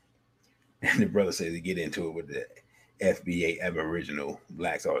the brother says he get into it with the FBA Aboriginal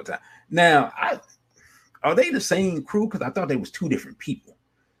blacks all the time. Now, are they the same crew? Because I thought they was two different people.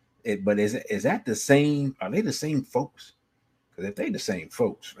 But is that the same? Are they the same folks? Because if they the same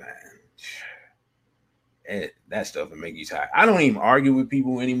folks, man, that stuff will make you tired. I don't even argue with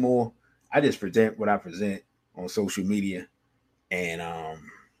people anymore. I just present what I present on social media, and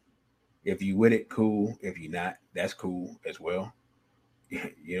if you with it, cool. If you're not, that's cool as well.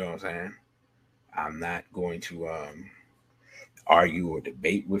 You know what I'm saying? I'm not going to argue or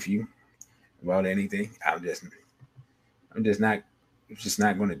debate with you about anything. I'm just not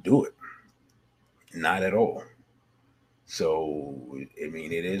going to do it. Not at all. So I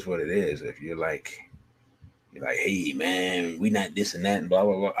mean, it is what it is. If you're like, hey man, we not this and that and blah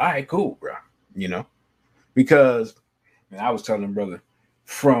blah blah. All right, cool, bro. Because I was telling brother,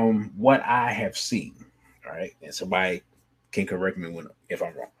 from what I have seen, all right, and somebody can correct me if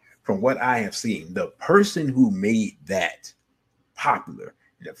I'm wrong. From what I have seen, the person who made that popular,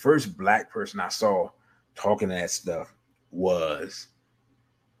 the first black person I saw talking that stuff was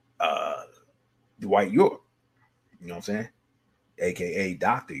Dwight York. You know what I'm saying? AKA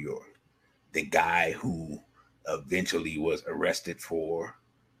Dr. York, the guy who eventually was arrested for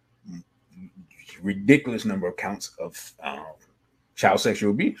ridiculous number of counts of child sexual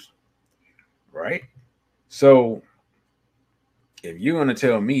abuse. Right? So if you're gonna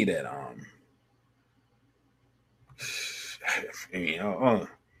tell me that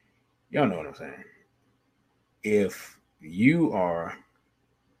y'all know what I'm saying. If you are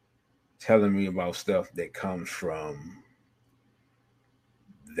telling me about stuff that comes from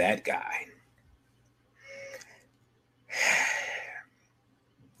that guy,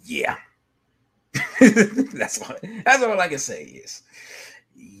 yeah. That's all I can say is,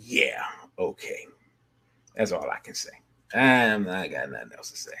 yeah, okay. That's all I can say. I got nothing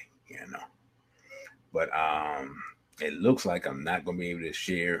else to say, But it looks like I'm not gonna be able to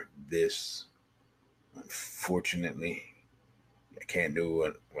share this. Unfortunately, I can't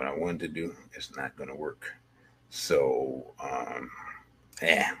do what I wanted to do. It's not gonna work. So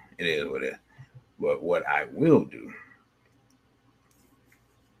it is what it is. But what I will do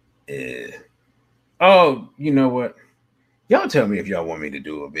is, you know what? Y'all tell me if y'all want me to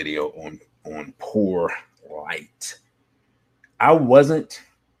do a video on poor light. I wasn't,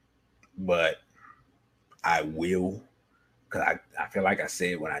 but I will, because I feel like I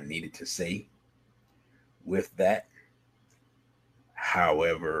said what I needed to say with that.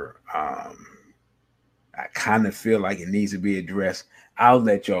 However, I kind of feel like it needs to be addressed. I'll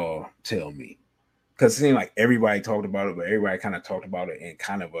let y'all tell me, because it seemed like everybody talked about it, but everybody kind of talked about it in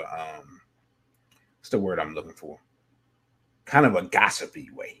kind of a what's the word I'm looking for? Kind of a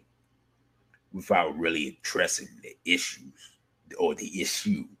gossipy way, without really addressing the issues or the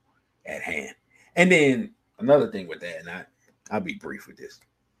issue at hand. And then another thing with that, and I'll be brief with this.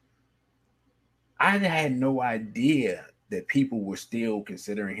 I had no idea that people were still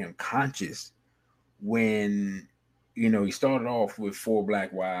considering him conscious when, he started off with 4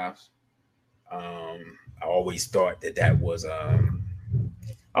 black wives. I always thought that was, what's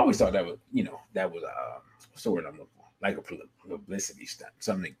the word I'm looking for? Like a publicity stunt,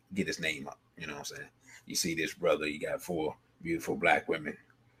 something to get his name up. You know what I'm saying? You see this brother, you got 4 beautiful black women.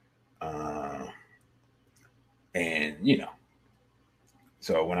 And,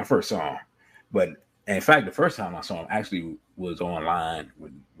 so when I first saw him, but in fact, the first time I saw him actually was online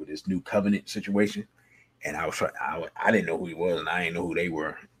with this New Covenant situation. And I didn't know who he was, and I didn't know who they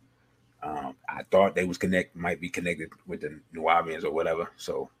were. I thought they was might be connected with the Nubians or whatever.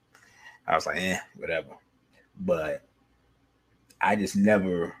 So I was like, whatever. But I just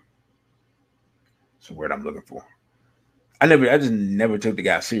never. It's the word I'm looking for. I just never took the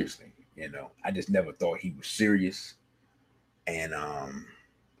guy seriously. I just never thought he was serious. And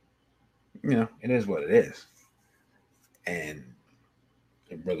it is what it is. And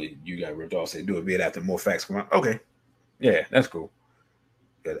brother, you got ripped off. Said do a vid after more facts come out. Okay, yeah, that's cool.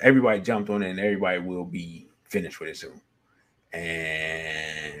 Because everybody jumped on it, and everybody will be finished with it soon.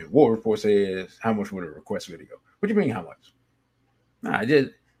 And War Report says, how much would a request video? What do you mean, how much? Nah,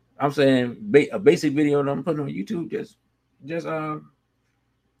 I'm saying a basic video that I'm putting on YouTube. Just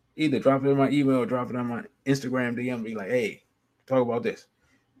either drop it in my email or drop it on my Instagram DM. Be like, hey, talk about this.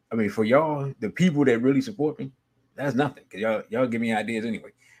 I mean, for y'all, the people that really support me, that's nothing. Because y'all give me ideas anyway.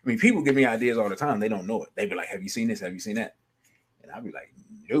 I mean, people give me ideas all the time. They don't know it. They be like, have you seen this? Have you seen that? And I'll be like,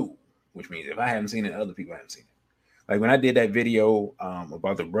 no. Which means if I haven't seen it, other people haven't seen it. Like when I did that video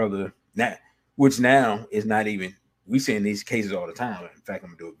about the brother, which now is not even, we seeing these cases all the time. In fact,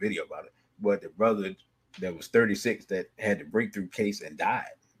 I'm going to do a video about it. But the brother that was 36 that had the breakthrough case and died,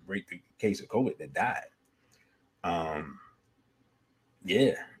 breakthrough case of COVID that died.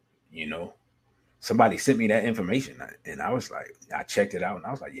 Yeah, somebody sent me that information and I was like, I checked it out and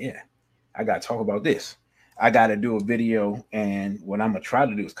I was like, yeah, I got to talk about this. I got to do a video. And what I'm going to try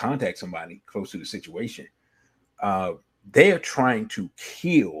to do is contact somebody close to the situation. They're trying to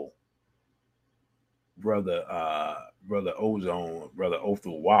kill brother Ozone, brother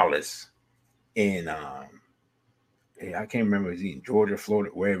Othel Wallace in, I can't remember if he's in Georgia, Florida,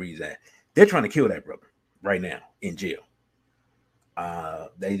 wherever he's at. They're trying to kill that brother right now in jail.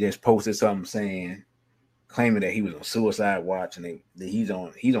 They just posted something claiming that he was on suicide watch and he's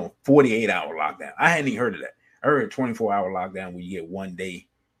on 48-hour lockdown. I hadn't even heard of that. I heard 24-hour lockdown where you get 1 day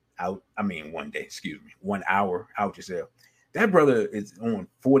out. 1 hour out yourself. That brother is on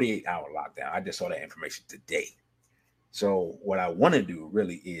 48-hour lockdown. I just saw that information today. So what I want to do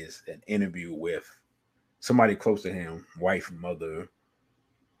really is an interview with somebody close to him, wife, mother,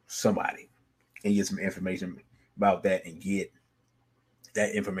 somebody, and get some information about that and get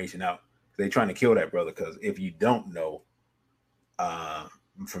that information out. They're trying to kill that brother because if you don't know,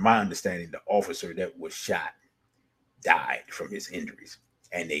 from my understanding, the officer that was shot died from his injuries,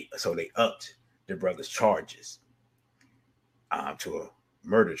 and they upped the brother's charges to a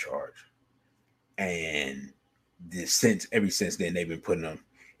murder charge, and ever since then they've been putting him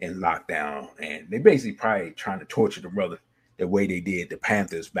in lockdown, and they basically probably trying to torture the brother the way they did the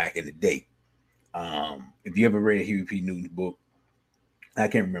Panthers back in the day. If you ever read Huey P. Newton's book, I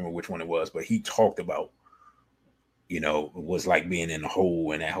can't remember which one it was, but he talked about, it was like being in a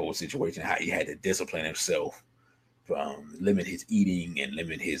hole in that whole situation, how he had to discipline himself, limit his eating and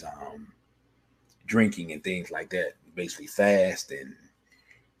limit his drinking and things like that. Basically fast and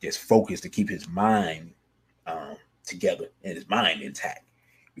just focus to keep his mind together and his mind intact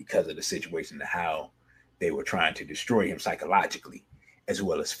because of the situation and how they were trying to destroy him psychologically as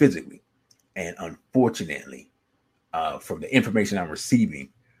well as physically. And unfortunately, from the information I'm receiving,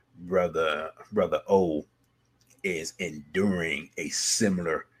 brother O is enduring a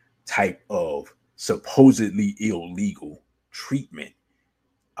similar type of supposedly illegal treatment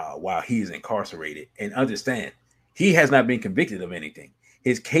while he is incarcerated. And understand, he has not been convicted of anything.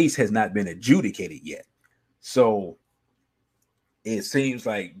 His case has not been adjudicated yet. So it seems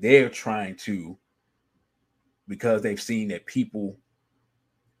like they're trying to, because they've seen that people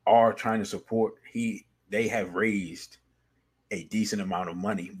are trying to support, they have raised a decent amount of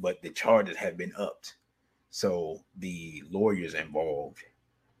money, but the charges have been upped. So the lawyers involved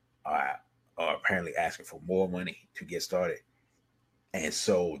are apparently asking for more money to get started. And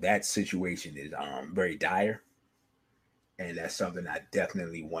so that situation is very dire. And that's something I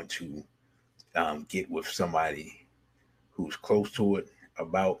definitely want to get with somebody who's close to it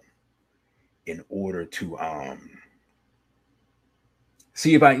about, in order to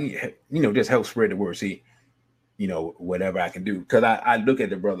see if I, just help spread the word. See, whatever I can do. Because I look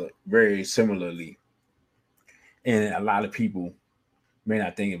at the brother very similarly. And a lot of people may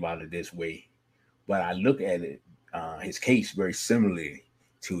not think about it this way, but I look at it, his case very similarly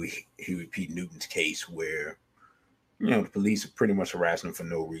to Huey P. Newton's case, where, the police are pretty much harassing him for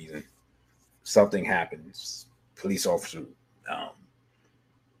no reason. Something happens. Police officer,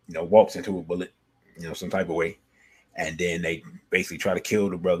 walks into a bullet, some type of way. And then they basically try to kill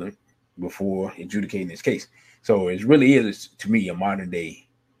the brother before adjudicating his case. So it really is, to me, a modern day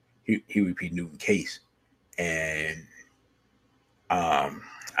Huey P. Newton case. And I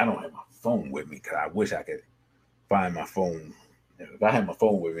don't have my phone with me because I wish I could find my phone if I had my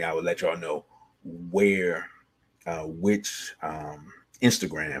phone with me, I would let y'all know where, which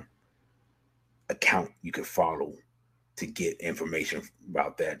Instagram account you could follow to get information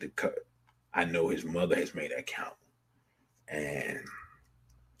about that. I know his mother has made an account, and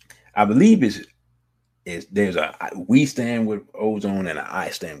I believe is there's a we stand with ozone and a I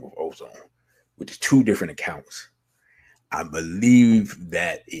stand with ozone, which is two different accounts. I believe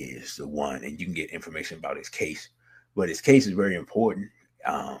that is the one, and you can get information about his case. But his case is very important,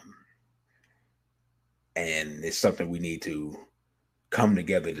 and it's something we need to come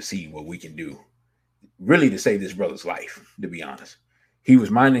together to see what we can do, really, to save this brother's life. To be honest, he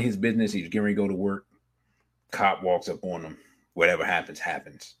was minding his business. He was getting ready to go to work. Cop walks up on him. Whatever happens,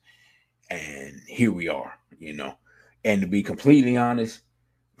 happens. And here we are, And to be completely honest,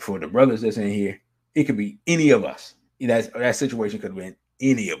 for the brothers that's in here, it could be any of us. That situation could have been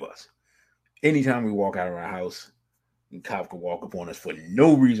any of us. Anytime we walk out of our house, the cop could walk up on us for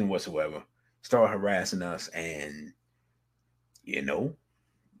no reason whatsoever, start harassing us, and we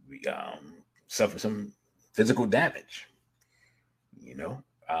suffer some physical damage.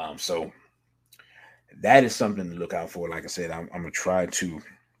 So that is something to look out for. Like I said, I'm gonna try to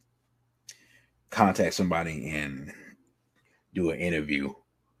contact somebody and do an interview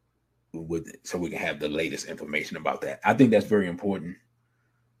so we can have the latest information about that. I think that's very important.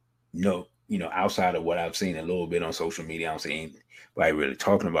 Outside of what I've seen a little bit on social media, I don't see anybody really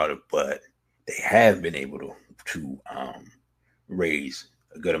talking about it, but they have been able to raise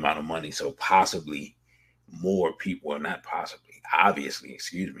a good amount of money. So possibly more people, or not possibly, obviously,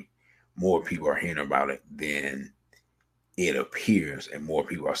 more people are hearing about it than it appears, and more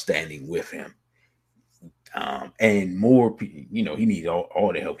people are standing with him. And more people, he needs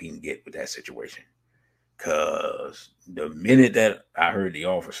all the help he can get with that situation. Because the minute that I heard the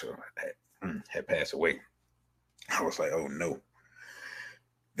officer had passed away, I was like, oh no,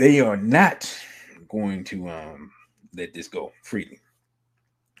 they are not going to let this go freely.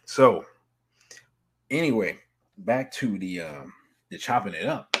 So anyway, back to the chopping it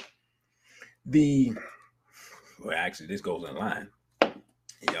up. Actually, this goes in line.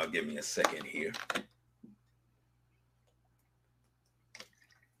 Y'all give me a second here.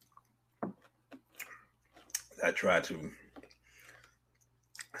 I try to.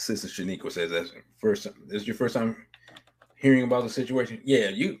 Sister Shaniqua says that's first. This is your first time hearing about the situation. Yeah,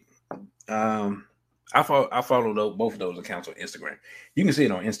 you. I follow both of those accounts on Instagram. You can see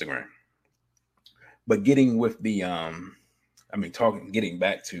it on Instagram. But getting with the getting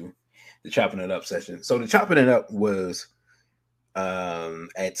back to the chopping it up session. So the chopping it up was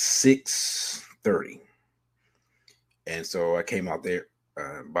at 6:30, and so I came out there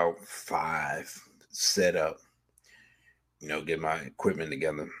about 5, set up. Get my equipment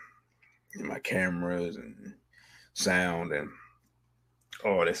together, and my cameras and sound and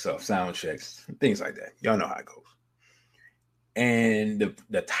all that stuff, sound checks, things like that. Y'all know how it goes. And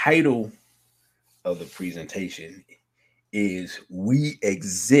the title of the presentation is "We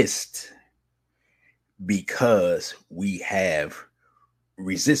Exist Because We Have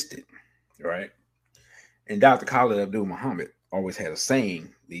Resisted," right? And Dr. Khalid Abdul Muhammad always had a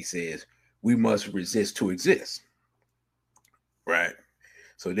saying. He says, "We must resist to exist." Right.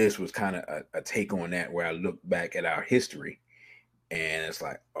 So this was kind of a take on that, where I look back at our history and it's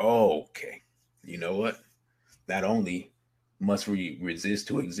like, oh, okay, you know what? Not only must we resist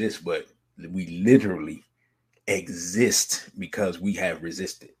to exist, but we literally exist because we have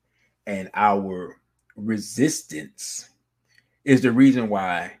resisted. And our resistance is the reason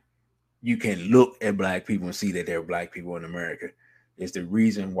why you can look at Black people and see that there are Black people in America. It's the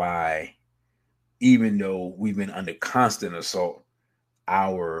reason why, even though we've been under constant assault,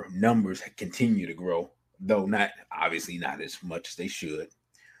 our numbers continue to grow, though obviously not as much as they should.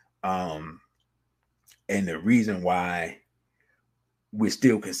 And the reason why we're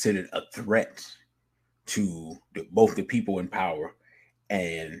still considered a threat to both the people in power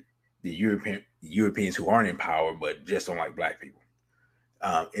and the Europeans who aren't in power, but just don't like Black people.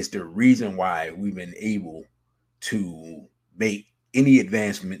 It's the reason why we've been able to make any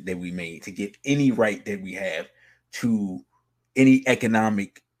advancement that we made, to get any right that we have, to any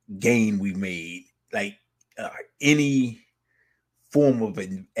economic gain we made, like any form of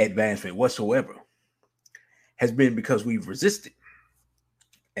advancement whatsoever, has been because we've resisted.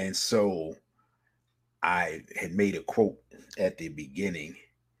 And so I had made a quote at the beginning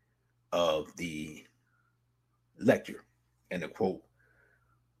of the lecture, and the quote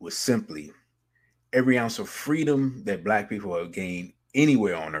was simply, "Every ounce of freedom that Black people have gained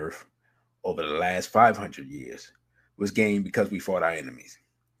anywhere on earth over the last 500 years was gained because we fought our enemies.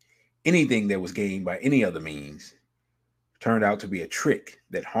 Anything that was gained by any other means turned out to be a trick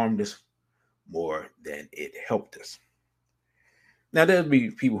that harmed us more than it helped us. Now, there'll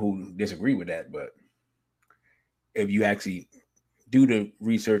be people who disagree with that, but if you actually do the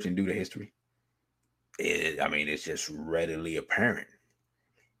research and do the history, it's just readily apparent.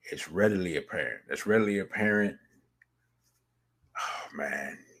 It's readily apparent. It's readily apparent. Oh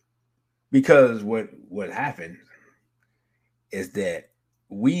man, because what happened is that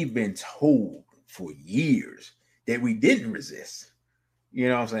we've been told for years that we didn't resist. You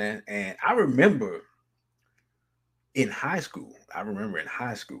know what I'm saying? And I remember in high school,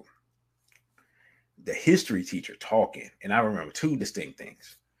 the history teacher talking, and I remember two distinct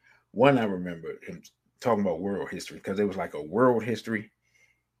things. One, I remember him talking about world history because it was like a world history.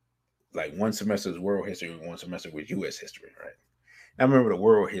 Like one semester was world history, one semester was U.S. history, right? I remember the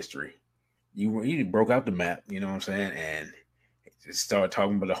world history. You broke out the map, you know what I'm saying, and just started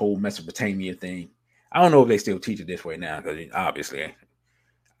talking about the whole Mesopotamia thing. I don't know if they still teach it this way now, because obviously,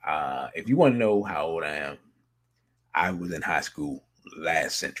 if you want to know how old I am, I was in high school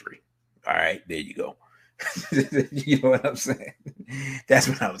last century. All right, there you go. You know what I'm saying? That's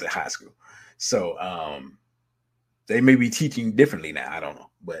when I was in high school. So they may be teaching differently now. I don't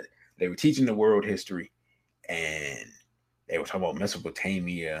know, but they were teaching the world history, and they were talking about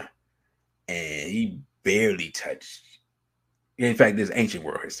Mesopotamia, and he barely touched. In fact, this ancient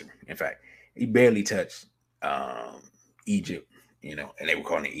world history. In fact, he barely touched Egypt, and they were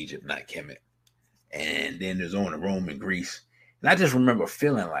calling it Egypt, not Kemet. And then there's on the Rome and Greece. And I just remember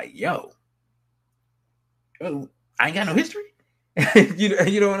feeling like, yo, I ain't got no history.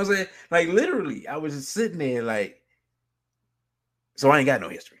 you know what I'm saying? Like literally, I was just sitting there like, so I ain't got no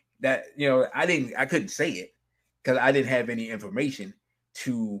history. That, I couldn't say it because I didn't have any information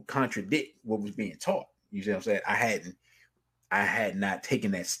to contradict what was being taught. You see what I'm saying? I had not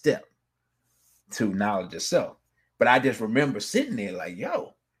taken that step to knowledge of self. But I just remember sitting there like,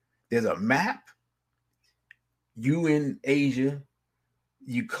 yo, there's a map. You in Asia,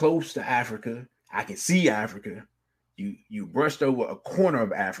 you close to Africa. I can see Africa. You brushed over a corner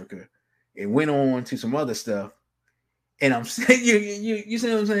of Africa and went on to some other stuff. And I'm saying, you see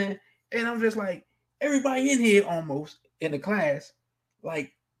what I'm saying? And I'm just like, everybody in here almost in the class,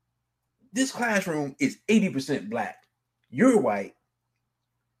 like this classroom is 80% black. You're white.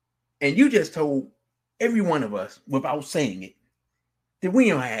 And you just told every one of us, without saying it, that we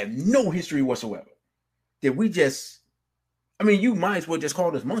don't have no history whatsoever. That we just, you might as well just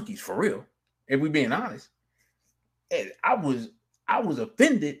call us monkeys for real, if we're being honest. And I was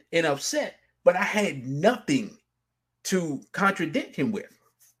offended and upset, but I had nothing to contradict him with.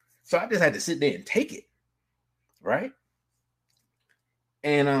 So I just had to sit there and take it. Right.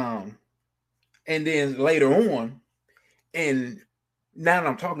 And then later on, and now that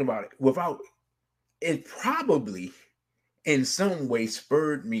I'm talking about it, it probably in some way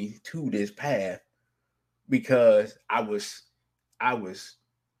spurred me to this path because I was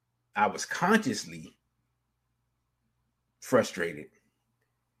consciously frustrated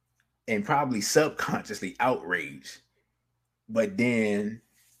and probably subconsciously outraged. But then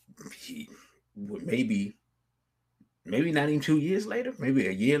maybe not even 2 years later, maybe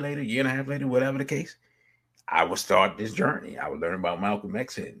a year later, year and a half later, whatever the case, I would start this journey. I would learn about Malcolm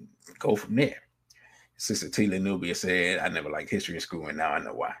X and go from there. Sister Tila Nubia said, I never liked history in school, and now I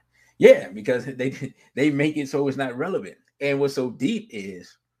know why. Yeah, because they make it so it's not relevant. And what's so deep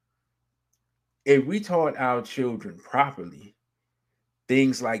is, if we taught our children properly,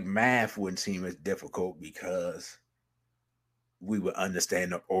 things like math wouldn't seem as difficult because we would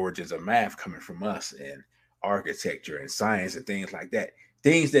understand the origins of math coming from us, and architecture and science and things like that.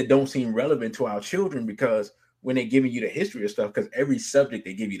 Things that don't seem relevant to our children, because when they're giving you the history of stuff, because every subject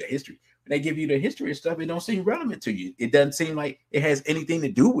they give you the history, when they give you the history of stuff, it don't seem relevant to you. It doesn't seem like it has anything to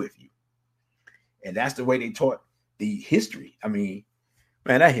do with you. And that's the way they taught the history. Man,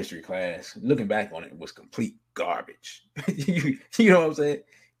 that history class, looking back on it, was complete garbage. You know what I'm saying?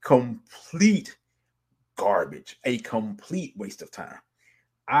 Complete garbage. A complete waste of time.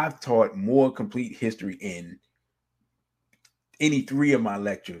 I've taught more complete history in any 3 of my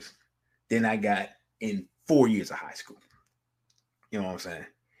lectures than I got in 4 years of high school. You know what I'm saying?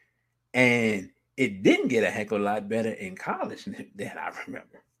 And it didn't get a heck of a lot better in college than I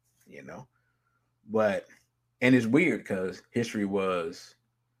remember, But, and it's weird because history was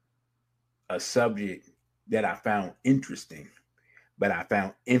a subject that I found interesting, but I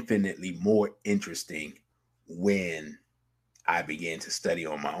found infinitely more interesting when I began to study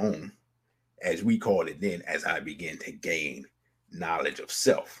on my own, as we called it then, as I began to gain knowledge of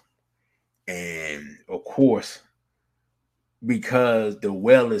self. And of course, because the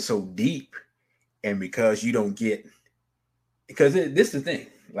well is so deep, and because you don't get because this is the thing.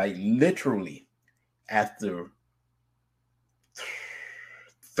 Like literally, after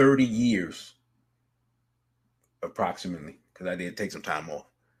 30 years, approximately, because I did take some time off,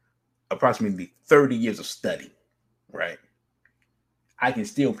 approximately 30 years of study, right? I can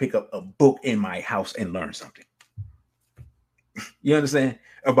still pick up a book in my house and learn something. You understand?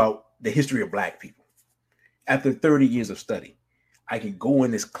 About the history of Black people. After 30 years of study, I can go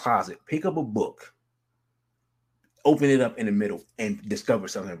in this closet, pick up a book, open it up in the middle, and discover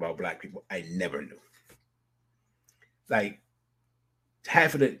something about Black people I never knew. Like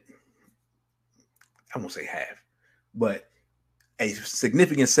half of the, I won't say half, but a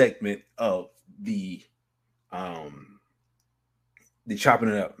significant segment of the chopping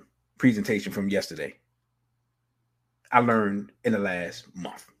it up presentation from yesterday, I learned in the last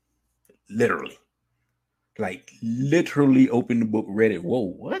month. Literally. Like literally opened the book, read it. Whoa,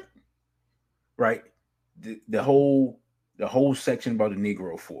 what? Right? The whole section about the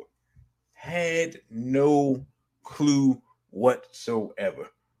Negro Fort. Had no clue whatsoever.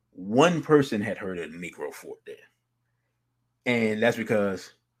 One person had heard of the Negro Fort there. And that's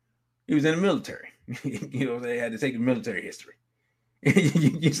because he was in the military. You know, they had to take the military history.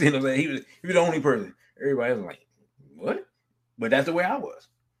 You see what I'm saying? He was the only person. Everybody was like, what? But that's the way I was.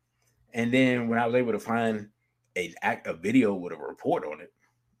 And then when I was able to find a video with a report on it,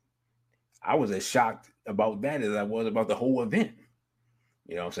 I was as shocked about that as I was about the whole event.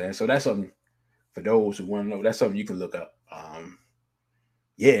 You know what I'm saying? So that's something for those who want to know. That's something you can look up.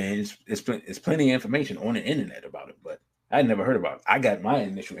 Yeah, and it's plenty of information on the internet about it, but I never heard about it. I got my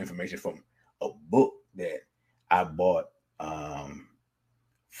initial information from a book that I bought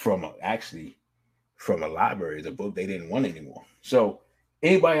from a library. It's a book they didn't want anymore. So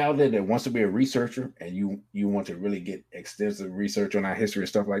anybody out there that wants to be a researcher and you want to really get extensive research on our history and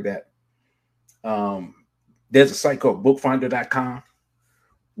stuff like that, there's a site called bookfinder.com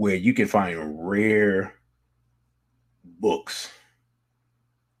where you can find rare books.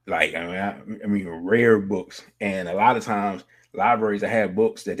 Like I mean rare books. And a lot of times libraries that have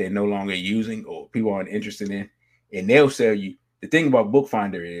books that they're no longer using or people aren't interested in, and they'll sell you. The thing about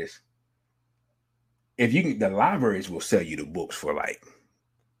Bookfinder is the libraries will sell you the books for like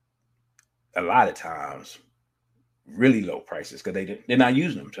a lot of times really low prices because they're not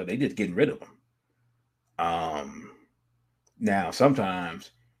using them, so they're just getting rid of them. Now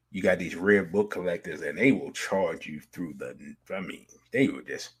sometimes you got these rare book collectors and they will charge you through they will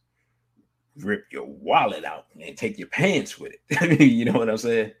just rip your wallet out and take your pants with it. You know what I'm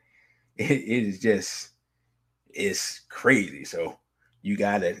saying? It is just, it's crazy. So you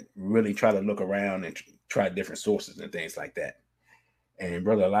got to really try to look around and try different sources and things like that. And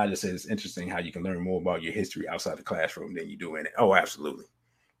Brother Elijah says it's interesting how you can learn more about your history outside the classroom than you do in it. Oh, absolutely.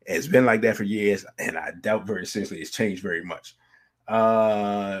 It's been like that for years, and I doubt very seriously it's changed very much.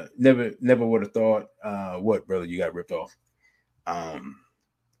 Never would have thought. What, brother? You got ripped off.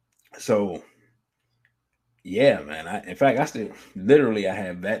 So yeah, man. In fact, I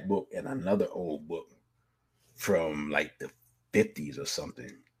have that book and another old book from like the 50s or something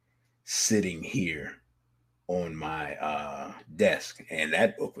sitting here on my desk. And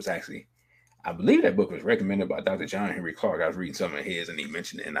that book was actually, I believe that book was recommended by Dr. John Henry Clarke. I was reading some of his and he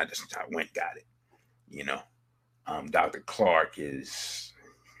mentioned it, and I went and got it. You know, Dr. Clarke is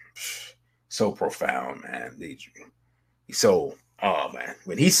so profound, man. He's so, oh man,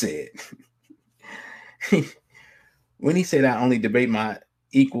 when he said I only debate my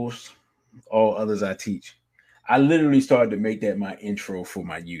equals, all others I teach, I literally started to make that my intro for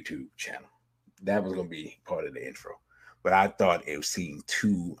my YouTube channel. That was going to be part of the intro, but I thought it seemed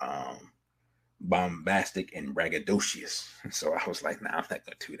too bombastic and braggadocious. So I was like, nah, I'm not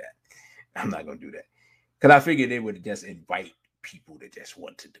going to do that. I'm not going to do that. Because I figured they would just invite people that just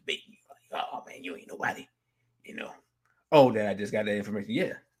want to debate me. Like, oh man, you ain't nobody. You know, oh, that I just got that information.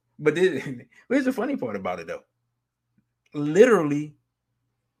 Yeah. But here's the funny part about it though. Literally,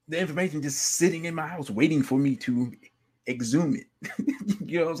 the information just sitting in my house waiting for me to exhume it.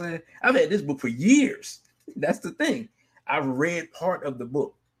 You know what I'm saying? I've had this book for years. That's the thing. I've read part of the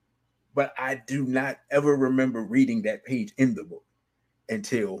book, but I do not ever remember reading that page in the book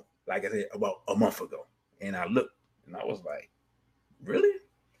until, like I said, about a month ago. And I looked and I was like, really?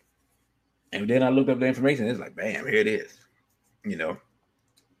 And then I looked up the information. It's like, bam, here it is. You know,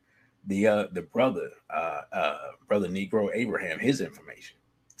 the brother Negro Abraham, his information.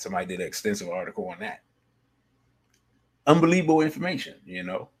 Somebody did an extensive article on that. Unbelievable information, you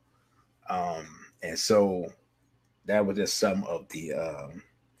know. And so that was just some of the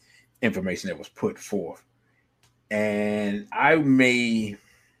information that was put forth. And I may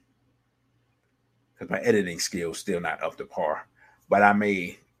because my editing skills still not up to par. But I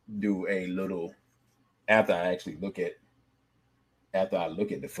may do a little after I actually look at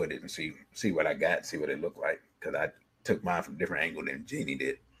the footage and see what I got, see what it looked like, because I took mine from a different angle than Jeannie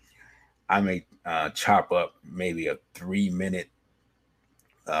did. I may chop up maybe a 3-minute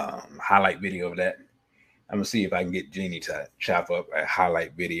highlight video of that. I'm gonna see if I can get Jeannie to chop up a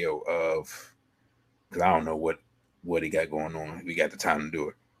highlight video of, because I don't know what he got going on. If we got the time to do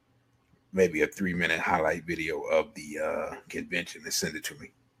it. Maybe a 3-minute highlight video of the convention and send it to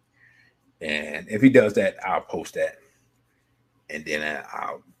me. And if he does that, I'll post that, and then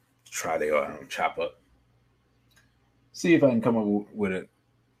I'll try to chop up. See if I can come up with a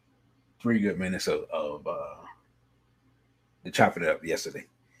 3 good minutes of the chopping it up yesterday,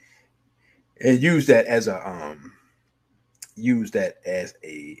 and use that as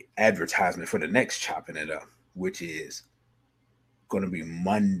a advertisement for the next chopping it up, which is going to be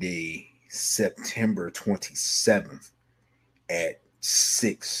Monday, September 27th at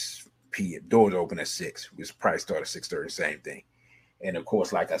 6 p.m. Doors open at 6. We probably start at 6:30. Same thing. And of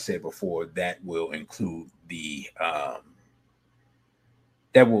course, like I said before, that will include the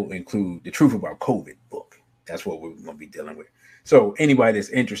Truth About COVID book. That's what we're going to be dealing with. So anybody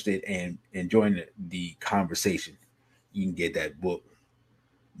that's interested in enjoying the conversation, you can get that book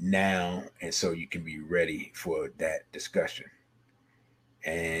now, and so you can be ready for that discussion.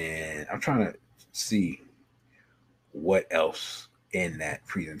 And I'm trying to see what else in that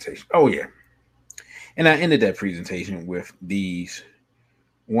presentation. Oh yeah. And I ended that presentation with these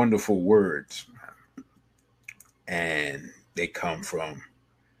wonderful words. And they come from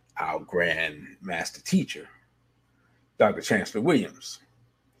our Grand Master Teacher, Dr. Chancellor Williams.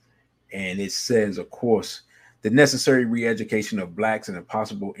 And it says, of course, the necessary re-education of Blacks and a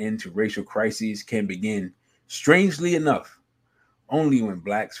possible end to racial crises can begin, strangely enough, only when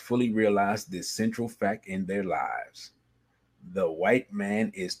Blacks fully realize this central fact in their lives. The white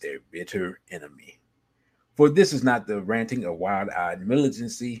man is their bitter enemy. For this is not the ranting of wild-eyed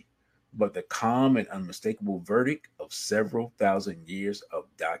militancy, but the calm and unmistakable verdict of several thousand years of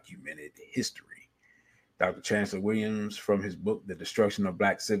documented history. Dr. Chancellor Williams, from his book, The Destruction of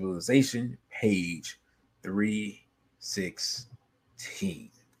Black Civilization, page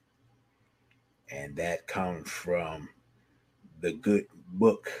 316. And that comes from the good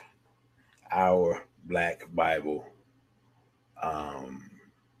book, Our Black Bible,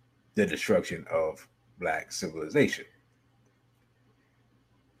 The Destruction of Black Civilization.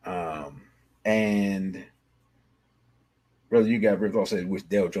 And brother, you got ripped off. Said which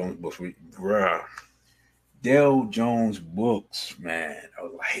Dale Jones books? Dale Jones books, man. I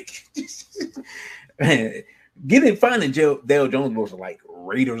was like, man, finding Dale Jones books are like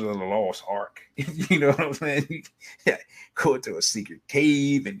Raiders of the Lost Ark. You know what I'm saying? Go to a secret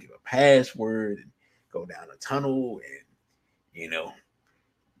cave and give a password and go down a tunnel and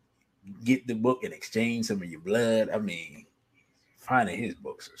get the book and exchange some of your blood. I mean, finding his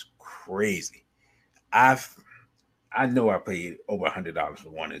books is crazy. I know I paid over $100 for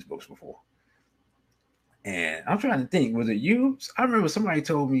one of his books before. And I'm trying to think, was it you? I remember somebody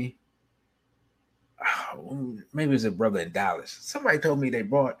told me, maybe it was a brother in Dallas. Somebody told me they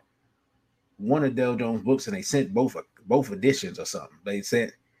bought one of Dale Jones' books and they sent both editions or something. They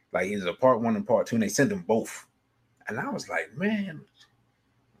sent like either a part 1 and part 2, and they sent them both. And I was like, man,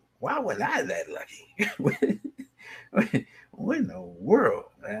 why was I that lucky? What in the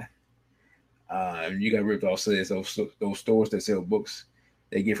world, man? You got ripped off. Says those stores that sell books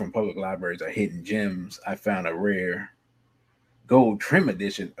they get from public libraries are hidden gems. I found a rare gold trim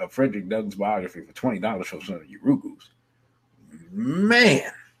edition of Frederick Douglass' biography for $20 from some of the Urugus.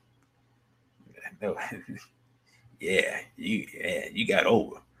 Man, you got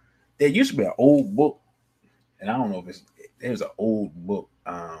over. There used to be an old book, and I don't know if there's an old book.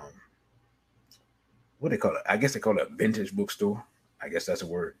 What they call it? I guess they call it a vintage bookstore. I guess that's a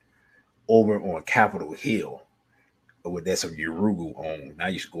word. Over on Capitol Hill, with that some Urugu on. I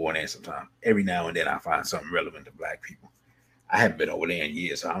used to go in there sometime. Every now and then I find something relevant to Black people. I haven't been over there in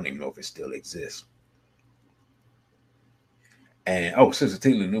years, so I don't even know if it still exists. And Sister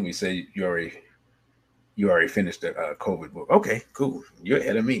Tina Numi said you already finished the COVID book. Okay, cool. You're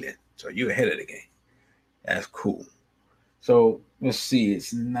ahead of me then. So you're ahead of the game. That's cool. So let's see.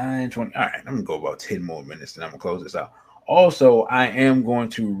 It's 9:20. All right, I'm gonna go about 10 more minutes, and I'm gonna close this out. Also, I am going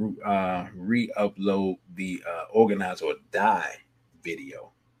to re-upload the Organize or Die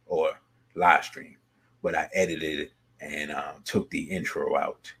video or live stream, but I edited it and took the intro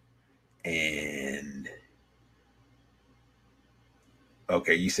out. And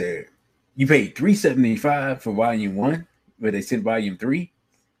okay, you said you paid $375 for volume 1, but they sent volume 3,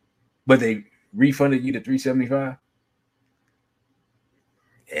 but they refunded you the $375.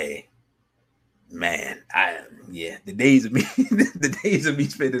 Hey, man, the days of me, the days of me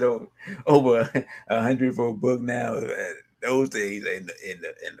spending over 100 for a book now, those days in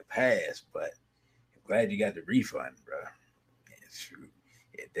the past. But I'm glad you got the refund, bro. It's true.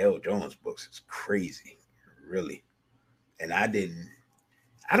 Yeah, Dale Jones books is crazy, really. And I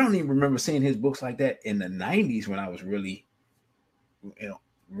don't even remember seeing his books like that in the '90s when I was really,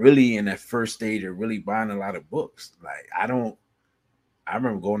 really in that first stage of really buying a lot of books. Like I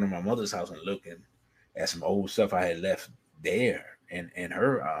remember going to my mother's house and looking at some old stuff I had left there in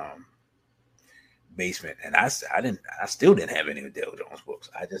her basement, and I still didn't have any of Dale Jones books.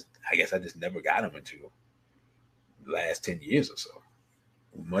 I guess I just never got them until the last 10 years or so,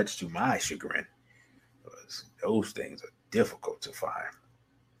 much to my chagrin, because those things are difficult to find.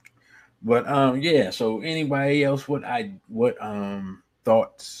 But yeah. So anybody else, what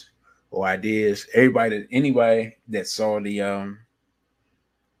thoughts or ideas? Anybody that saw the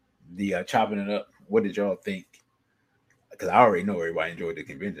chopping it up, what did y'all think? Because I already know everybody enjoyed the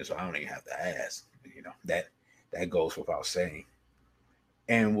convention, so I don't even have to ask. That goes without saying.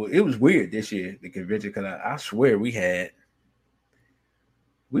 And it was weird this year, the convention, because I swear we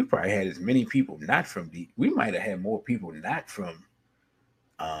probably had as many people not from we might have had more people not from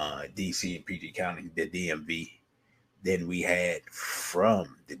DC and PG County, the DMV, than we had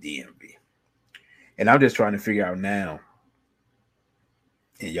from the DMV. And I'm just trying to figure out now,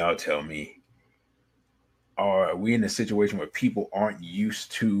 and y'all tell me, are we in a situation where people aren't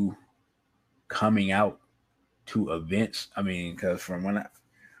used to coming out to events? I mean, because from when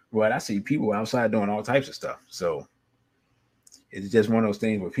I see people outside doing all types of stuff. So it's just one of those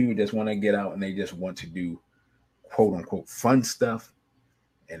things where people just want to get out and they just want to do quote unquote fun stuff,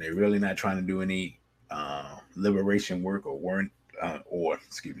 and they're really not trying to do any liberation work or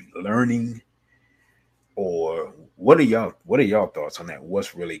learning. Or what are y'all thoughts on that?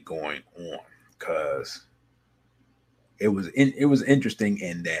 What's really going on? Because it was interesting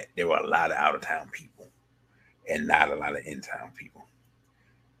in that there were a lot of out of town people and not a lot of in town people.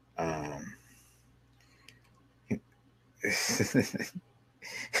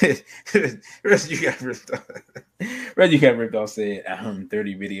 Rest you got ripped off. Rest you got ripped off said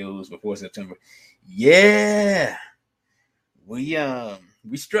 30 videos before September. Yeah, we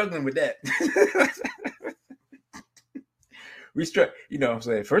struggling with that. You know what I'm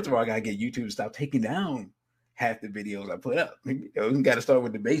saying? First of all, I gotta get YouTube to stop taking down half the videos I put up. We gotta start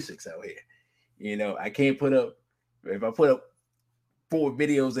with the basics out here. I can't put up, if I put up 4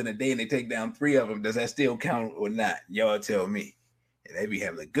 videos in a day and they take down 3 of them, does that still count or not? Y'all tell me. And they be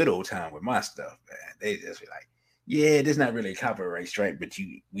having a good old time with my stuff, man. They just be like, yeah, this not really a copyright strike, but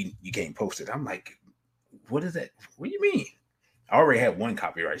you can't post it. I'm like, what is that? What do you mean? I already have 1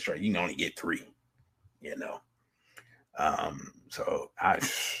 copyright strike. You can only get 3, So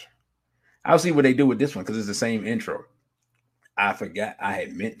I'll see what they do with this one, because it's the same intro. I forgot I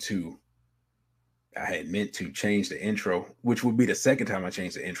had meant to change the intro, which would be the second time I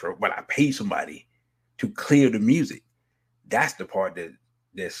changed the intro, but I paid somebody to clear the music. That's the part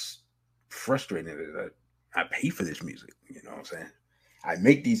that's frustrating. That I pay for this music. You know what I'm saying? I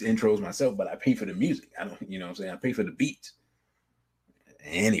make these intros myself, but I pay for the music. I don't, you know what I'm saying? I pay for the beats.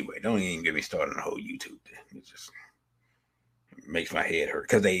 Anyway, don't even get me started on the whole YouTube thing. It just makes my head hurt,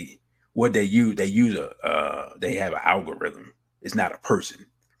 because they have an algorithm. It's not a person.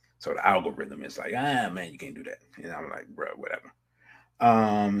 So the algorithm is like, man, you can't do that. And I'm like, bro, whatever.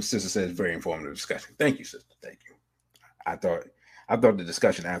 Sister says, very informative discussion. Thank you, sister. Thank you. I thought the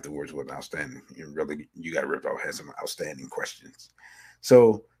discussion afterwards was outstanding. You got ripped off, had some outstanding questions.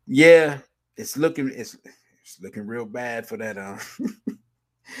 So yeah, it's looking real bad for that.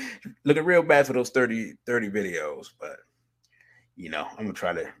 Looking real bad for those 30 videos. But I'm gonna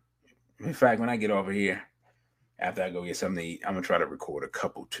try to. In fact, when I get over here, after I go get something to eat, I'm gonna try to record a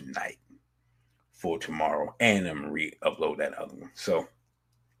couple tonight for tomorrow, and I'm gonna re-upload that other one. So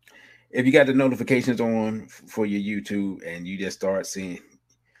if you got the notifications on for your YouTube and you just start seeing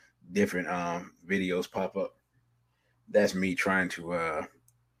different videos pop up, that's me trying to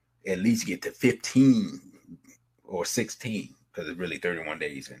at least get to 15 or 16, because it's really 31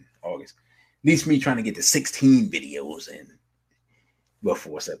 days in August. At least me trying to get to 16 videos in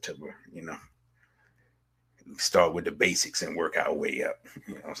before September. Start with the basics and work our way up.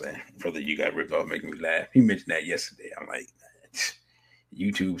 You know what I'm saying? Brother, you got ripped off, making me laugh. He mentioned that yesterday. I'm like,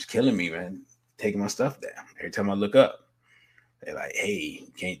 YouTube's killing me, man. Taking my stuff down. Every time I look up, they're like, hey,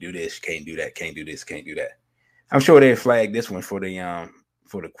 can't do this, can't do that, can't do this, can't do that. I'm sure they flagged this one for the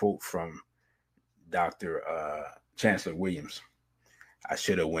quote from Dr. Chancellor Williams. I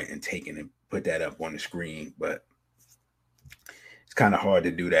should have went and taken and put that up on the screen, but it's kind of hard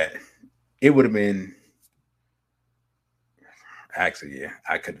to do that. It would have been actually, yeah,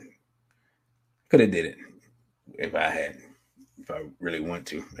 I could have did it if I really want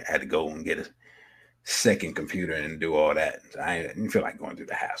to. I had to go and get a second computer and do all that. So I didn't feel like going through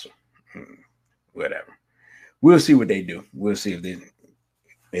the hassle. Whatever. We'll see what they do. We'll see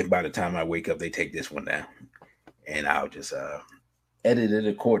if by the time I wake up they take this one down, and I'll just edit it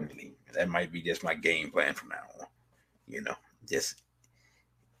accordingly. That might be just my game plan from now on. Just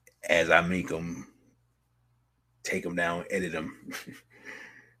as I make them, take them down, edit them.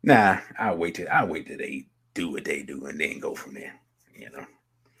 Nah, I'll wait till they do what they do and then go from there.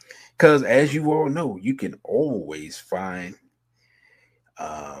 Because as you all know, you can always find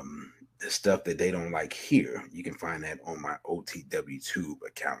the stuff that they don't like here. You can find that on my OTW Tube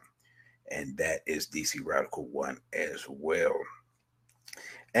account, and that is DC Radical 1 as well.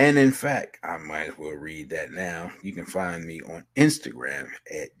 And in fact, I might as well read that now. You can find me on Instagram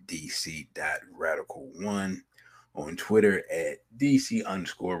at dc.radical1, on Twitter at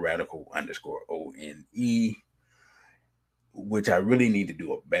dc_radical_ONE, which I really need to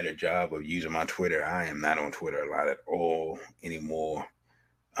do a better job of using my Twitter. I am not on Twitter a lot at all anymore,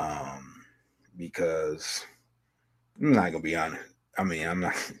 because I'm not gonna be honest. I'm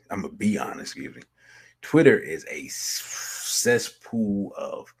gonna be honest. Excuse me. Twitter is a cesspool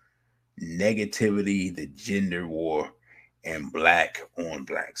of negativity, the gender war, and black on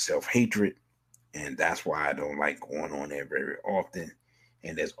black self-hatred. And that's why I don't like going on there very often.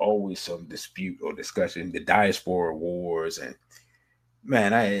 And there's always some dispute or discussion, the diaspora wars, and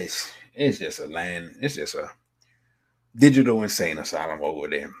man, it's just a digital insane asylum over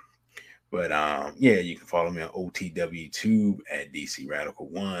there. But yeah, you can follow me on OTW Tube at DC Radical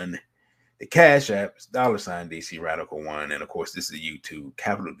 1. The Cash App is $ DC Radical 1. And of course, this is YouTube,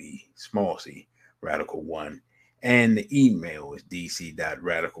 capital D, small c, Radical 1. And the email is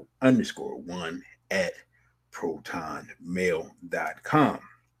dc.radical_1 at protonmail.com.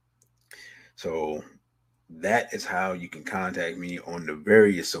 So that is how you can contact me on the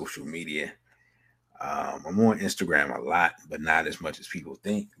various social media. I'm on Instagram a lot, but not as much as people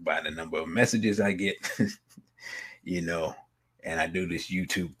think by the number of messages I get, and I do this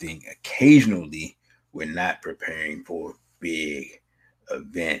YouTube thing occasionally. We're not preparing for big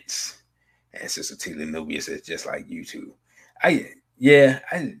events. And Sister Tila Nubia says, just like YouTube.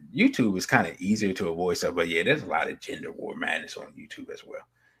 YouTube is kind of easier to avoid stuff, but yeah, there's a lot of gender war madness on YouTube as well.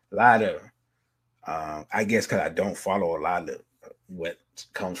 A lot of, I guess, because I don't follow a lot of what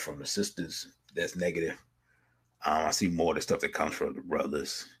comes from the sisters that's negative. I see more of the stuff that comes from the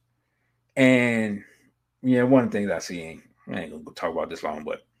brothers. And yeah, one of the things I see, I ain't gonna talk about this long,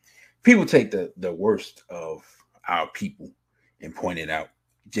 but people take the worst of our people and point it out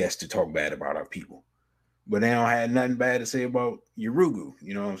just to talk bad about our people. But they don't have nothing bad to say about Yurugu.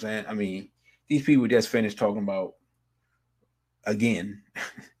 You know what I'm saying? I mean, these people just finished talking about, again,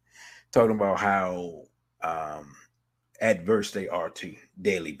 talking about how adverse they are to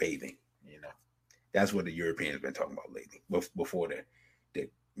daily bathing. That's what the Europeans been talking about lately, before the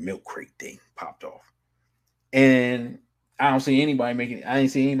milk crate thing popped off. And I ain't see anybody making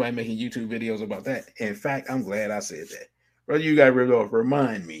YouTube videos about that. In fact, I'm glad I said that. Brother, you got rid of,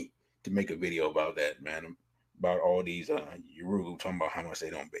 remind me to make a video about that, man. About all these Yurugu talking about how much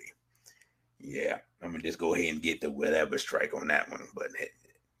they don't bathe. Yeah, I'm gonna just go ahead and get the whatever strike on that one. But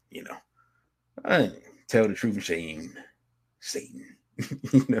I tell the truth and shame Satan.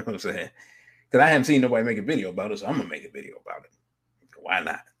 You know what I'm saying? Because I haven't seen nobody make a video about it, so I'm gonna make a video about it. Why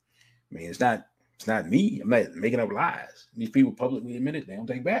not? I mean, it's not me. I'm not making up lies. These people publicly admitted they don't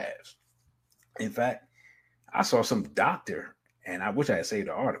take baths. In fact, I saw some doctor, and I wish I had saved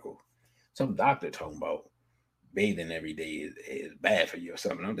the article. Some doctor talking about bathing every day is bad for you or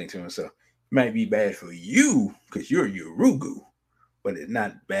something. I'm thinking to myself, it might be bad for you because you're Yurugu, but it's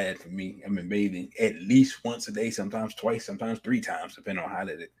not bad for me. I've been bathing at least once a day, sometimes twice, sometimes 3 times, depending on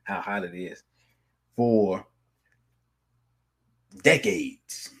how hot it is, for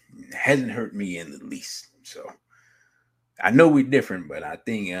decades. It hasn't hurt me in the least. So I know we're different, but I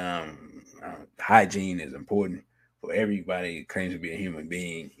think hygiene is important for everybody who claims to be a human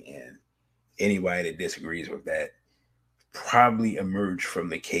being, and anybody that disagrees with that probably emerged from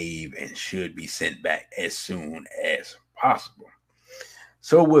the cave and should be sent back as soon as possible.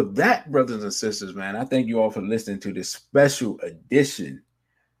 So with that, brothers and sisters, man, I thank you all for listening to this special edition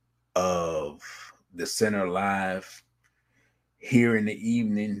of the Center Live here in the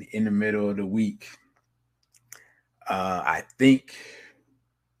evening, in the middle of the week. I think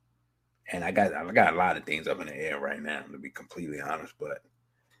and I got a lot of things up in the air right now, to be completely honest. But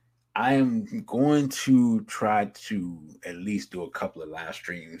I am going to try to at least do a couple of live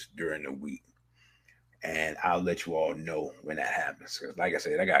streams during the week, and I'll let you all know when that happens. Because, like I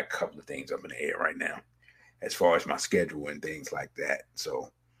said, I got a couple of things up in the air right now, as far as my schedule and things like that. So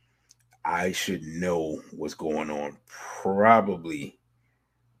I should know what's going on probably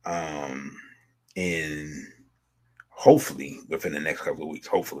um in hopefully within the next couple of weeks,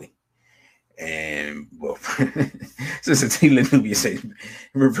 hopefully. And well, since it's Nubia says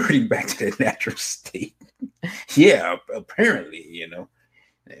reverting back to their natural state. Yeah, apparently,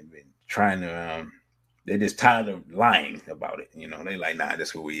 they've been trying to they're just tired of lying about it. They like, nah, that's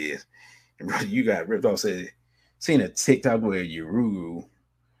who he is. And brother, you got ripped off. Said, seen a TikTok where Yurugu,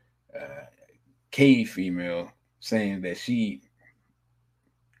 cave female, saying that she,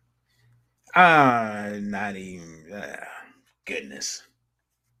 not even, goodness.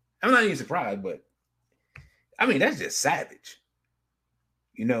 I'm not even surprised, but I mean, that's just savage.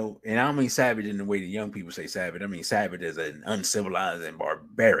 And I don't mean savage in the way the young people say savage. I mean savage as an uncivilized and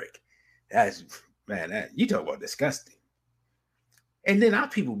barbaric. That's, man, you talk about disgusting. And then our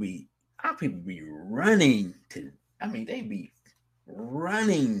people be running to, I mean, they be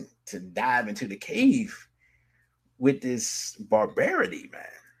running to dive into the cave with this barbarity, man.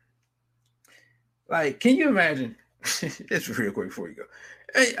 Like, can you imagine? This is real quick before you go.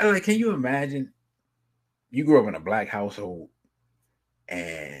 Hey, like, can you imagine you grew up in a black household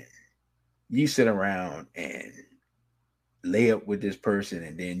and you sit around and lay up with this person,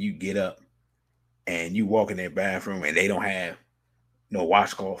 and then you get up and you walk in their bathroom and they don't have no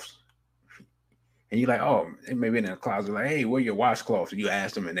washcloths. And you're like, oh, they may be in the closet, like, hey, where are your washcloths? And you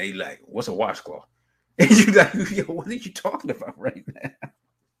ask them, and they like, what's a washcloth? And you like, yo, what are you talking about right now?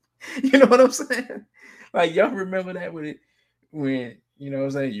 You know what I'm saying? Like, y'all remember that when what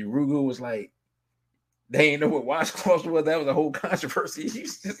I'm saying, Yurugu was like, they ain't know what washcloths was. That was a whole controversy.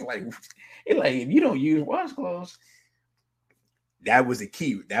 He's just like, if you don't use washcloths, that was a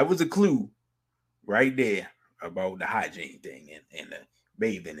key. That was a clue right there about the hygiene thing and the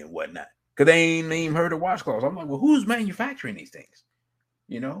bathing and whatnot. Because they ain't even heard of washcloths. I'm like, well, who's manufacturing these things?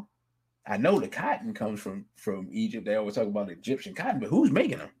 I know the cotton comes from Egypt. They always talk about Egyptian cotton, but who's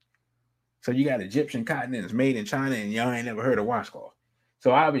making them? So you got Egyptian cotton and it's made in China, and y'all ain't never heard of washcloth.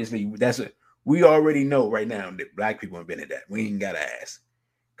 So obviously we already know right now that black people invented that. We ain't gotta ask,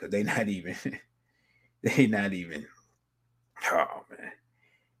 because they not even oh man.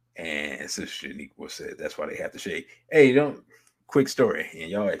 And Sister Shaniqua said that's why they have to shave. Hey, quick story, and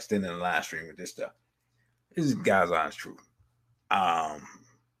y'all extending the live stream with this stuff. This is God's honest truth.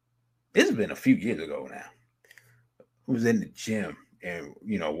 This has been a few years ago now. I was in the gym and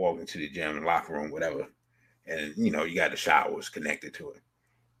walking to the gym, the locker room, whatever, and you got the showers connected to it,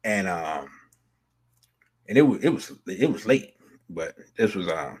 and it was late, but this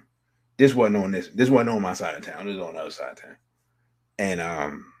wasn't on my side of town. This was on the other side of town, and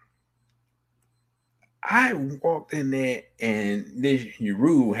I walked in there, and this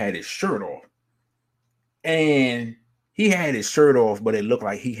Yuru had his shirt off, and he had his shirt off, but it looked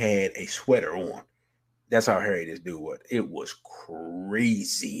like he had a sweater on. That's how hairy this dude was. It was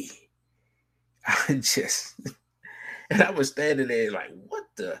crazy. And I was standing there like, what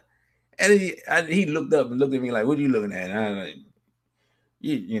the? And he looked up and looked at me like, what are you looking at? And I was like,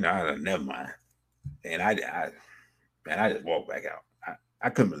 I was like, never mind. And I just walked back out. I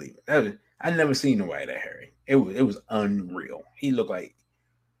couldn't believe it. I never seen nobody that hairy. It was unreal. He looked like,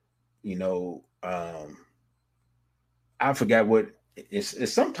 I forgot what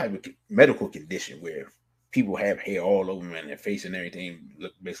it's some type of medical condition where people have hair all over them and their face and everything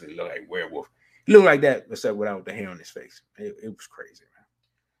basically look like werewolf. He looked like that, except without the hair on his face. It was crazy, man.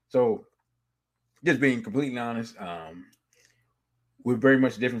 So, just being completely honest, we're very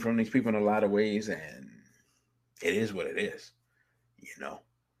much different from these people in a lot of ways, and it is what it is,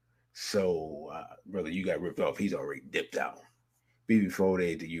 So, brother, you got ripped off. He's already dipped out. Before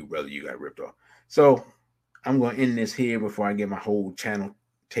they to you, brother, you got ripped off. So, I'm going to end this here before I get my whole channel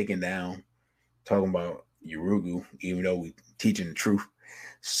taken down, talking about Yurugu, even though we're teaching the truth.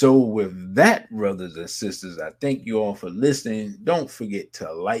 So with that, brothers and sisters, I thank you all for listening. Don't forget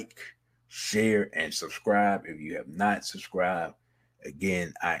to like, share, and subscribe if you have not subscribed.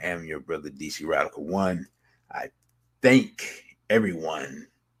 Again, I am your brother DC Radical One. I thank everyone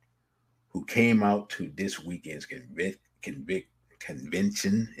who came out to this weekend's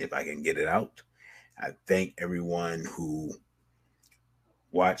convention, if I can get it out. I thank everyone who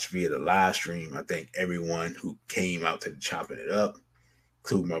watched via the live stream. I thank everyone who came out to the Chopping It Up,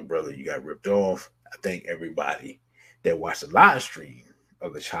 including my brother, you got ripped off. I thank everybody that watched the live stream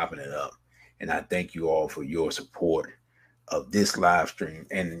of the Chopping It Up. And I thank you all for your support of this live stream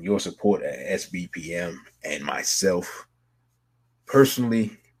and your support at SBPM and myself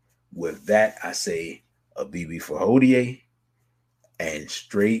personally. With that, I say a BB for Hodie and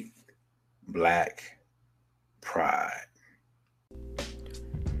straight black pride.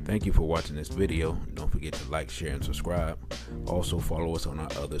 Thank you for watching this video. Don't forget to like, share, and subscribe. Also follow us on our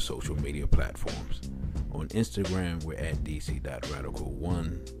other social media platforms. On Instagram, we're at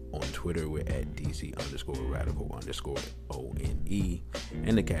dc.radical1. On Twitter, we're at dc_radical_ONE.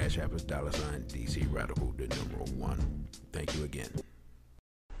 And the Cash App is $DC Radical, the numeral 1. Thank you again.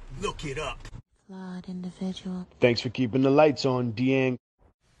 Look it up. Flawed individual. Thanks for keeping the lights on, Deang.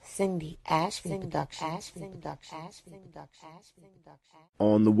 Cindy Ashby Production.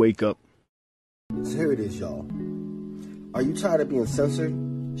 On the wake up. So here it is, y'all. Are you tired of being censored,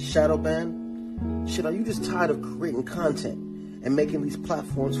 shadow banned? Shit, are you just tired of creating content and making these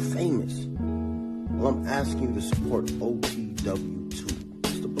platforms famous? Well, I'm asking you to support OTW2.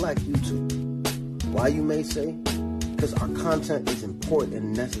 It's the Black YouTube. Why, you may say? Because our content is important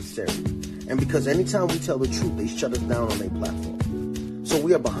and necessary. And because anytime we tell the truth, they shut us down on their platform. So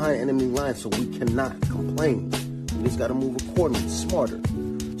we are behind enemy lines, so we cannot complain. We just got to move accordingly, smarter.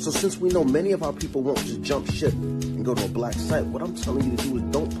 So since we know many of our people won't just jump ship and go to a black site, what I'm telling you to do is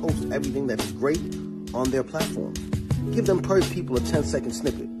don't post everything that is great on their platform. Give them per people a 10-second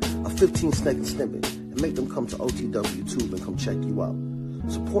snippet, a 15-second snippet, and make them come to OTWTube and come check you out.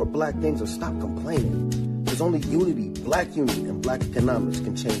 Support black things or stop complaining. There's only unity, and black economics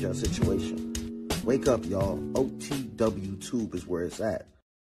can change our situation. Wake up, y'all. OTWTube is where it's at.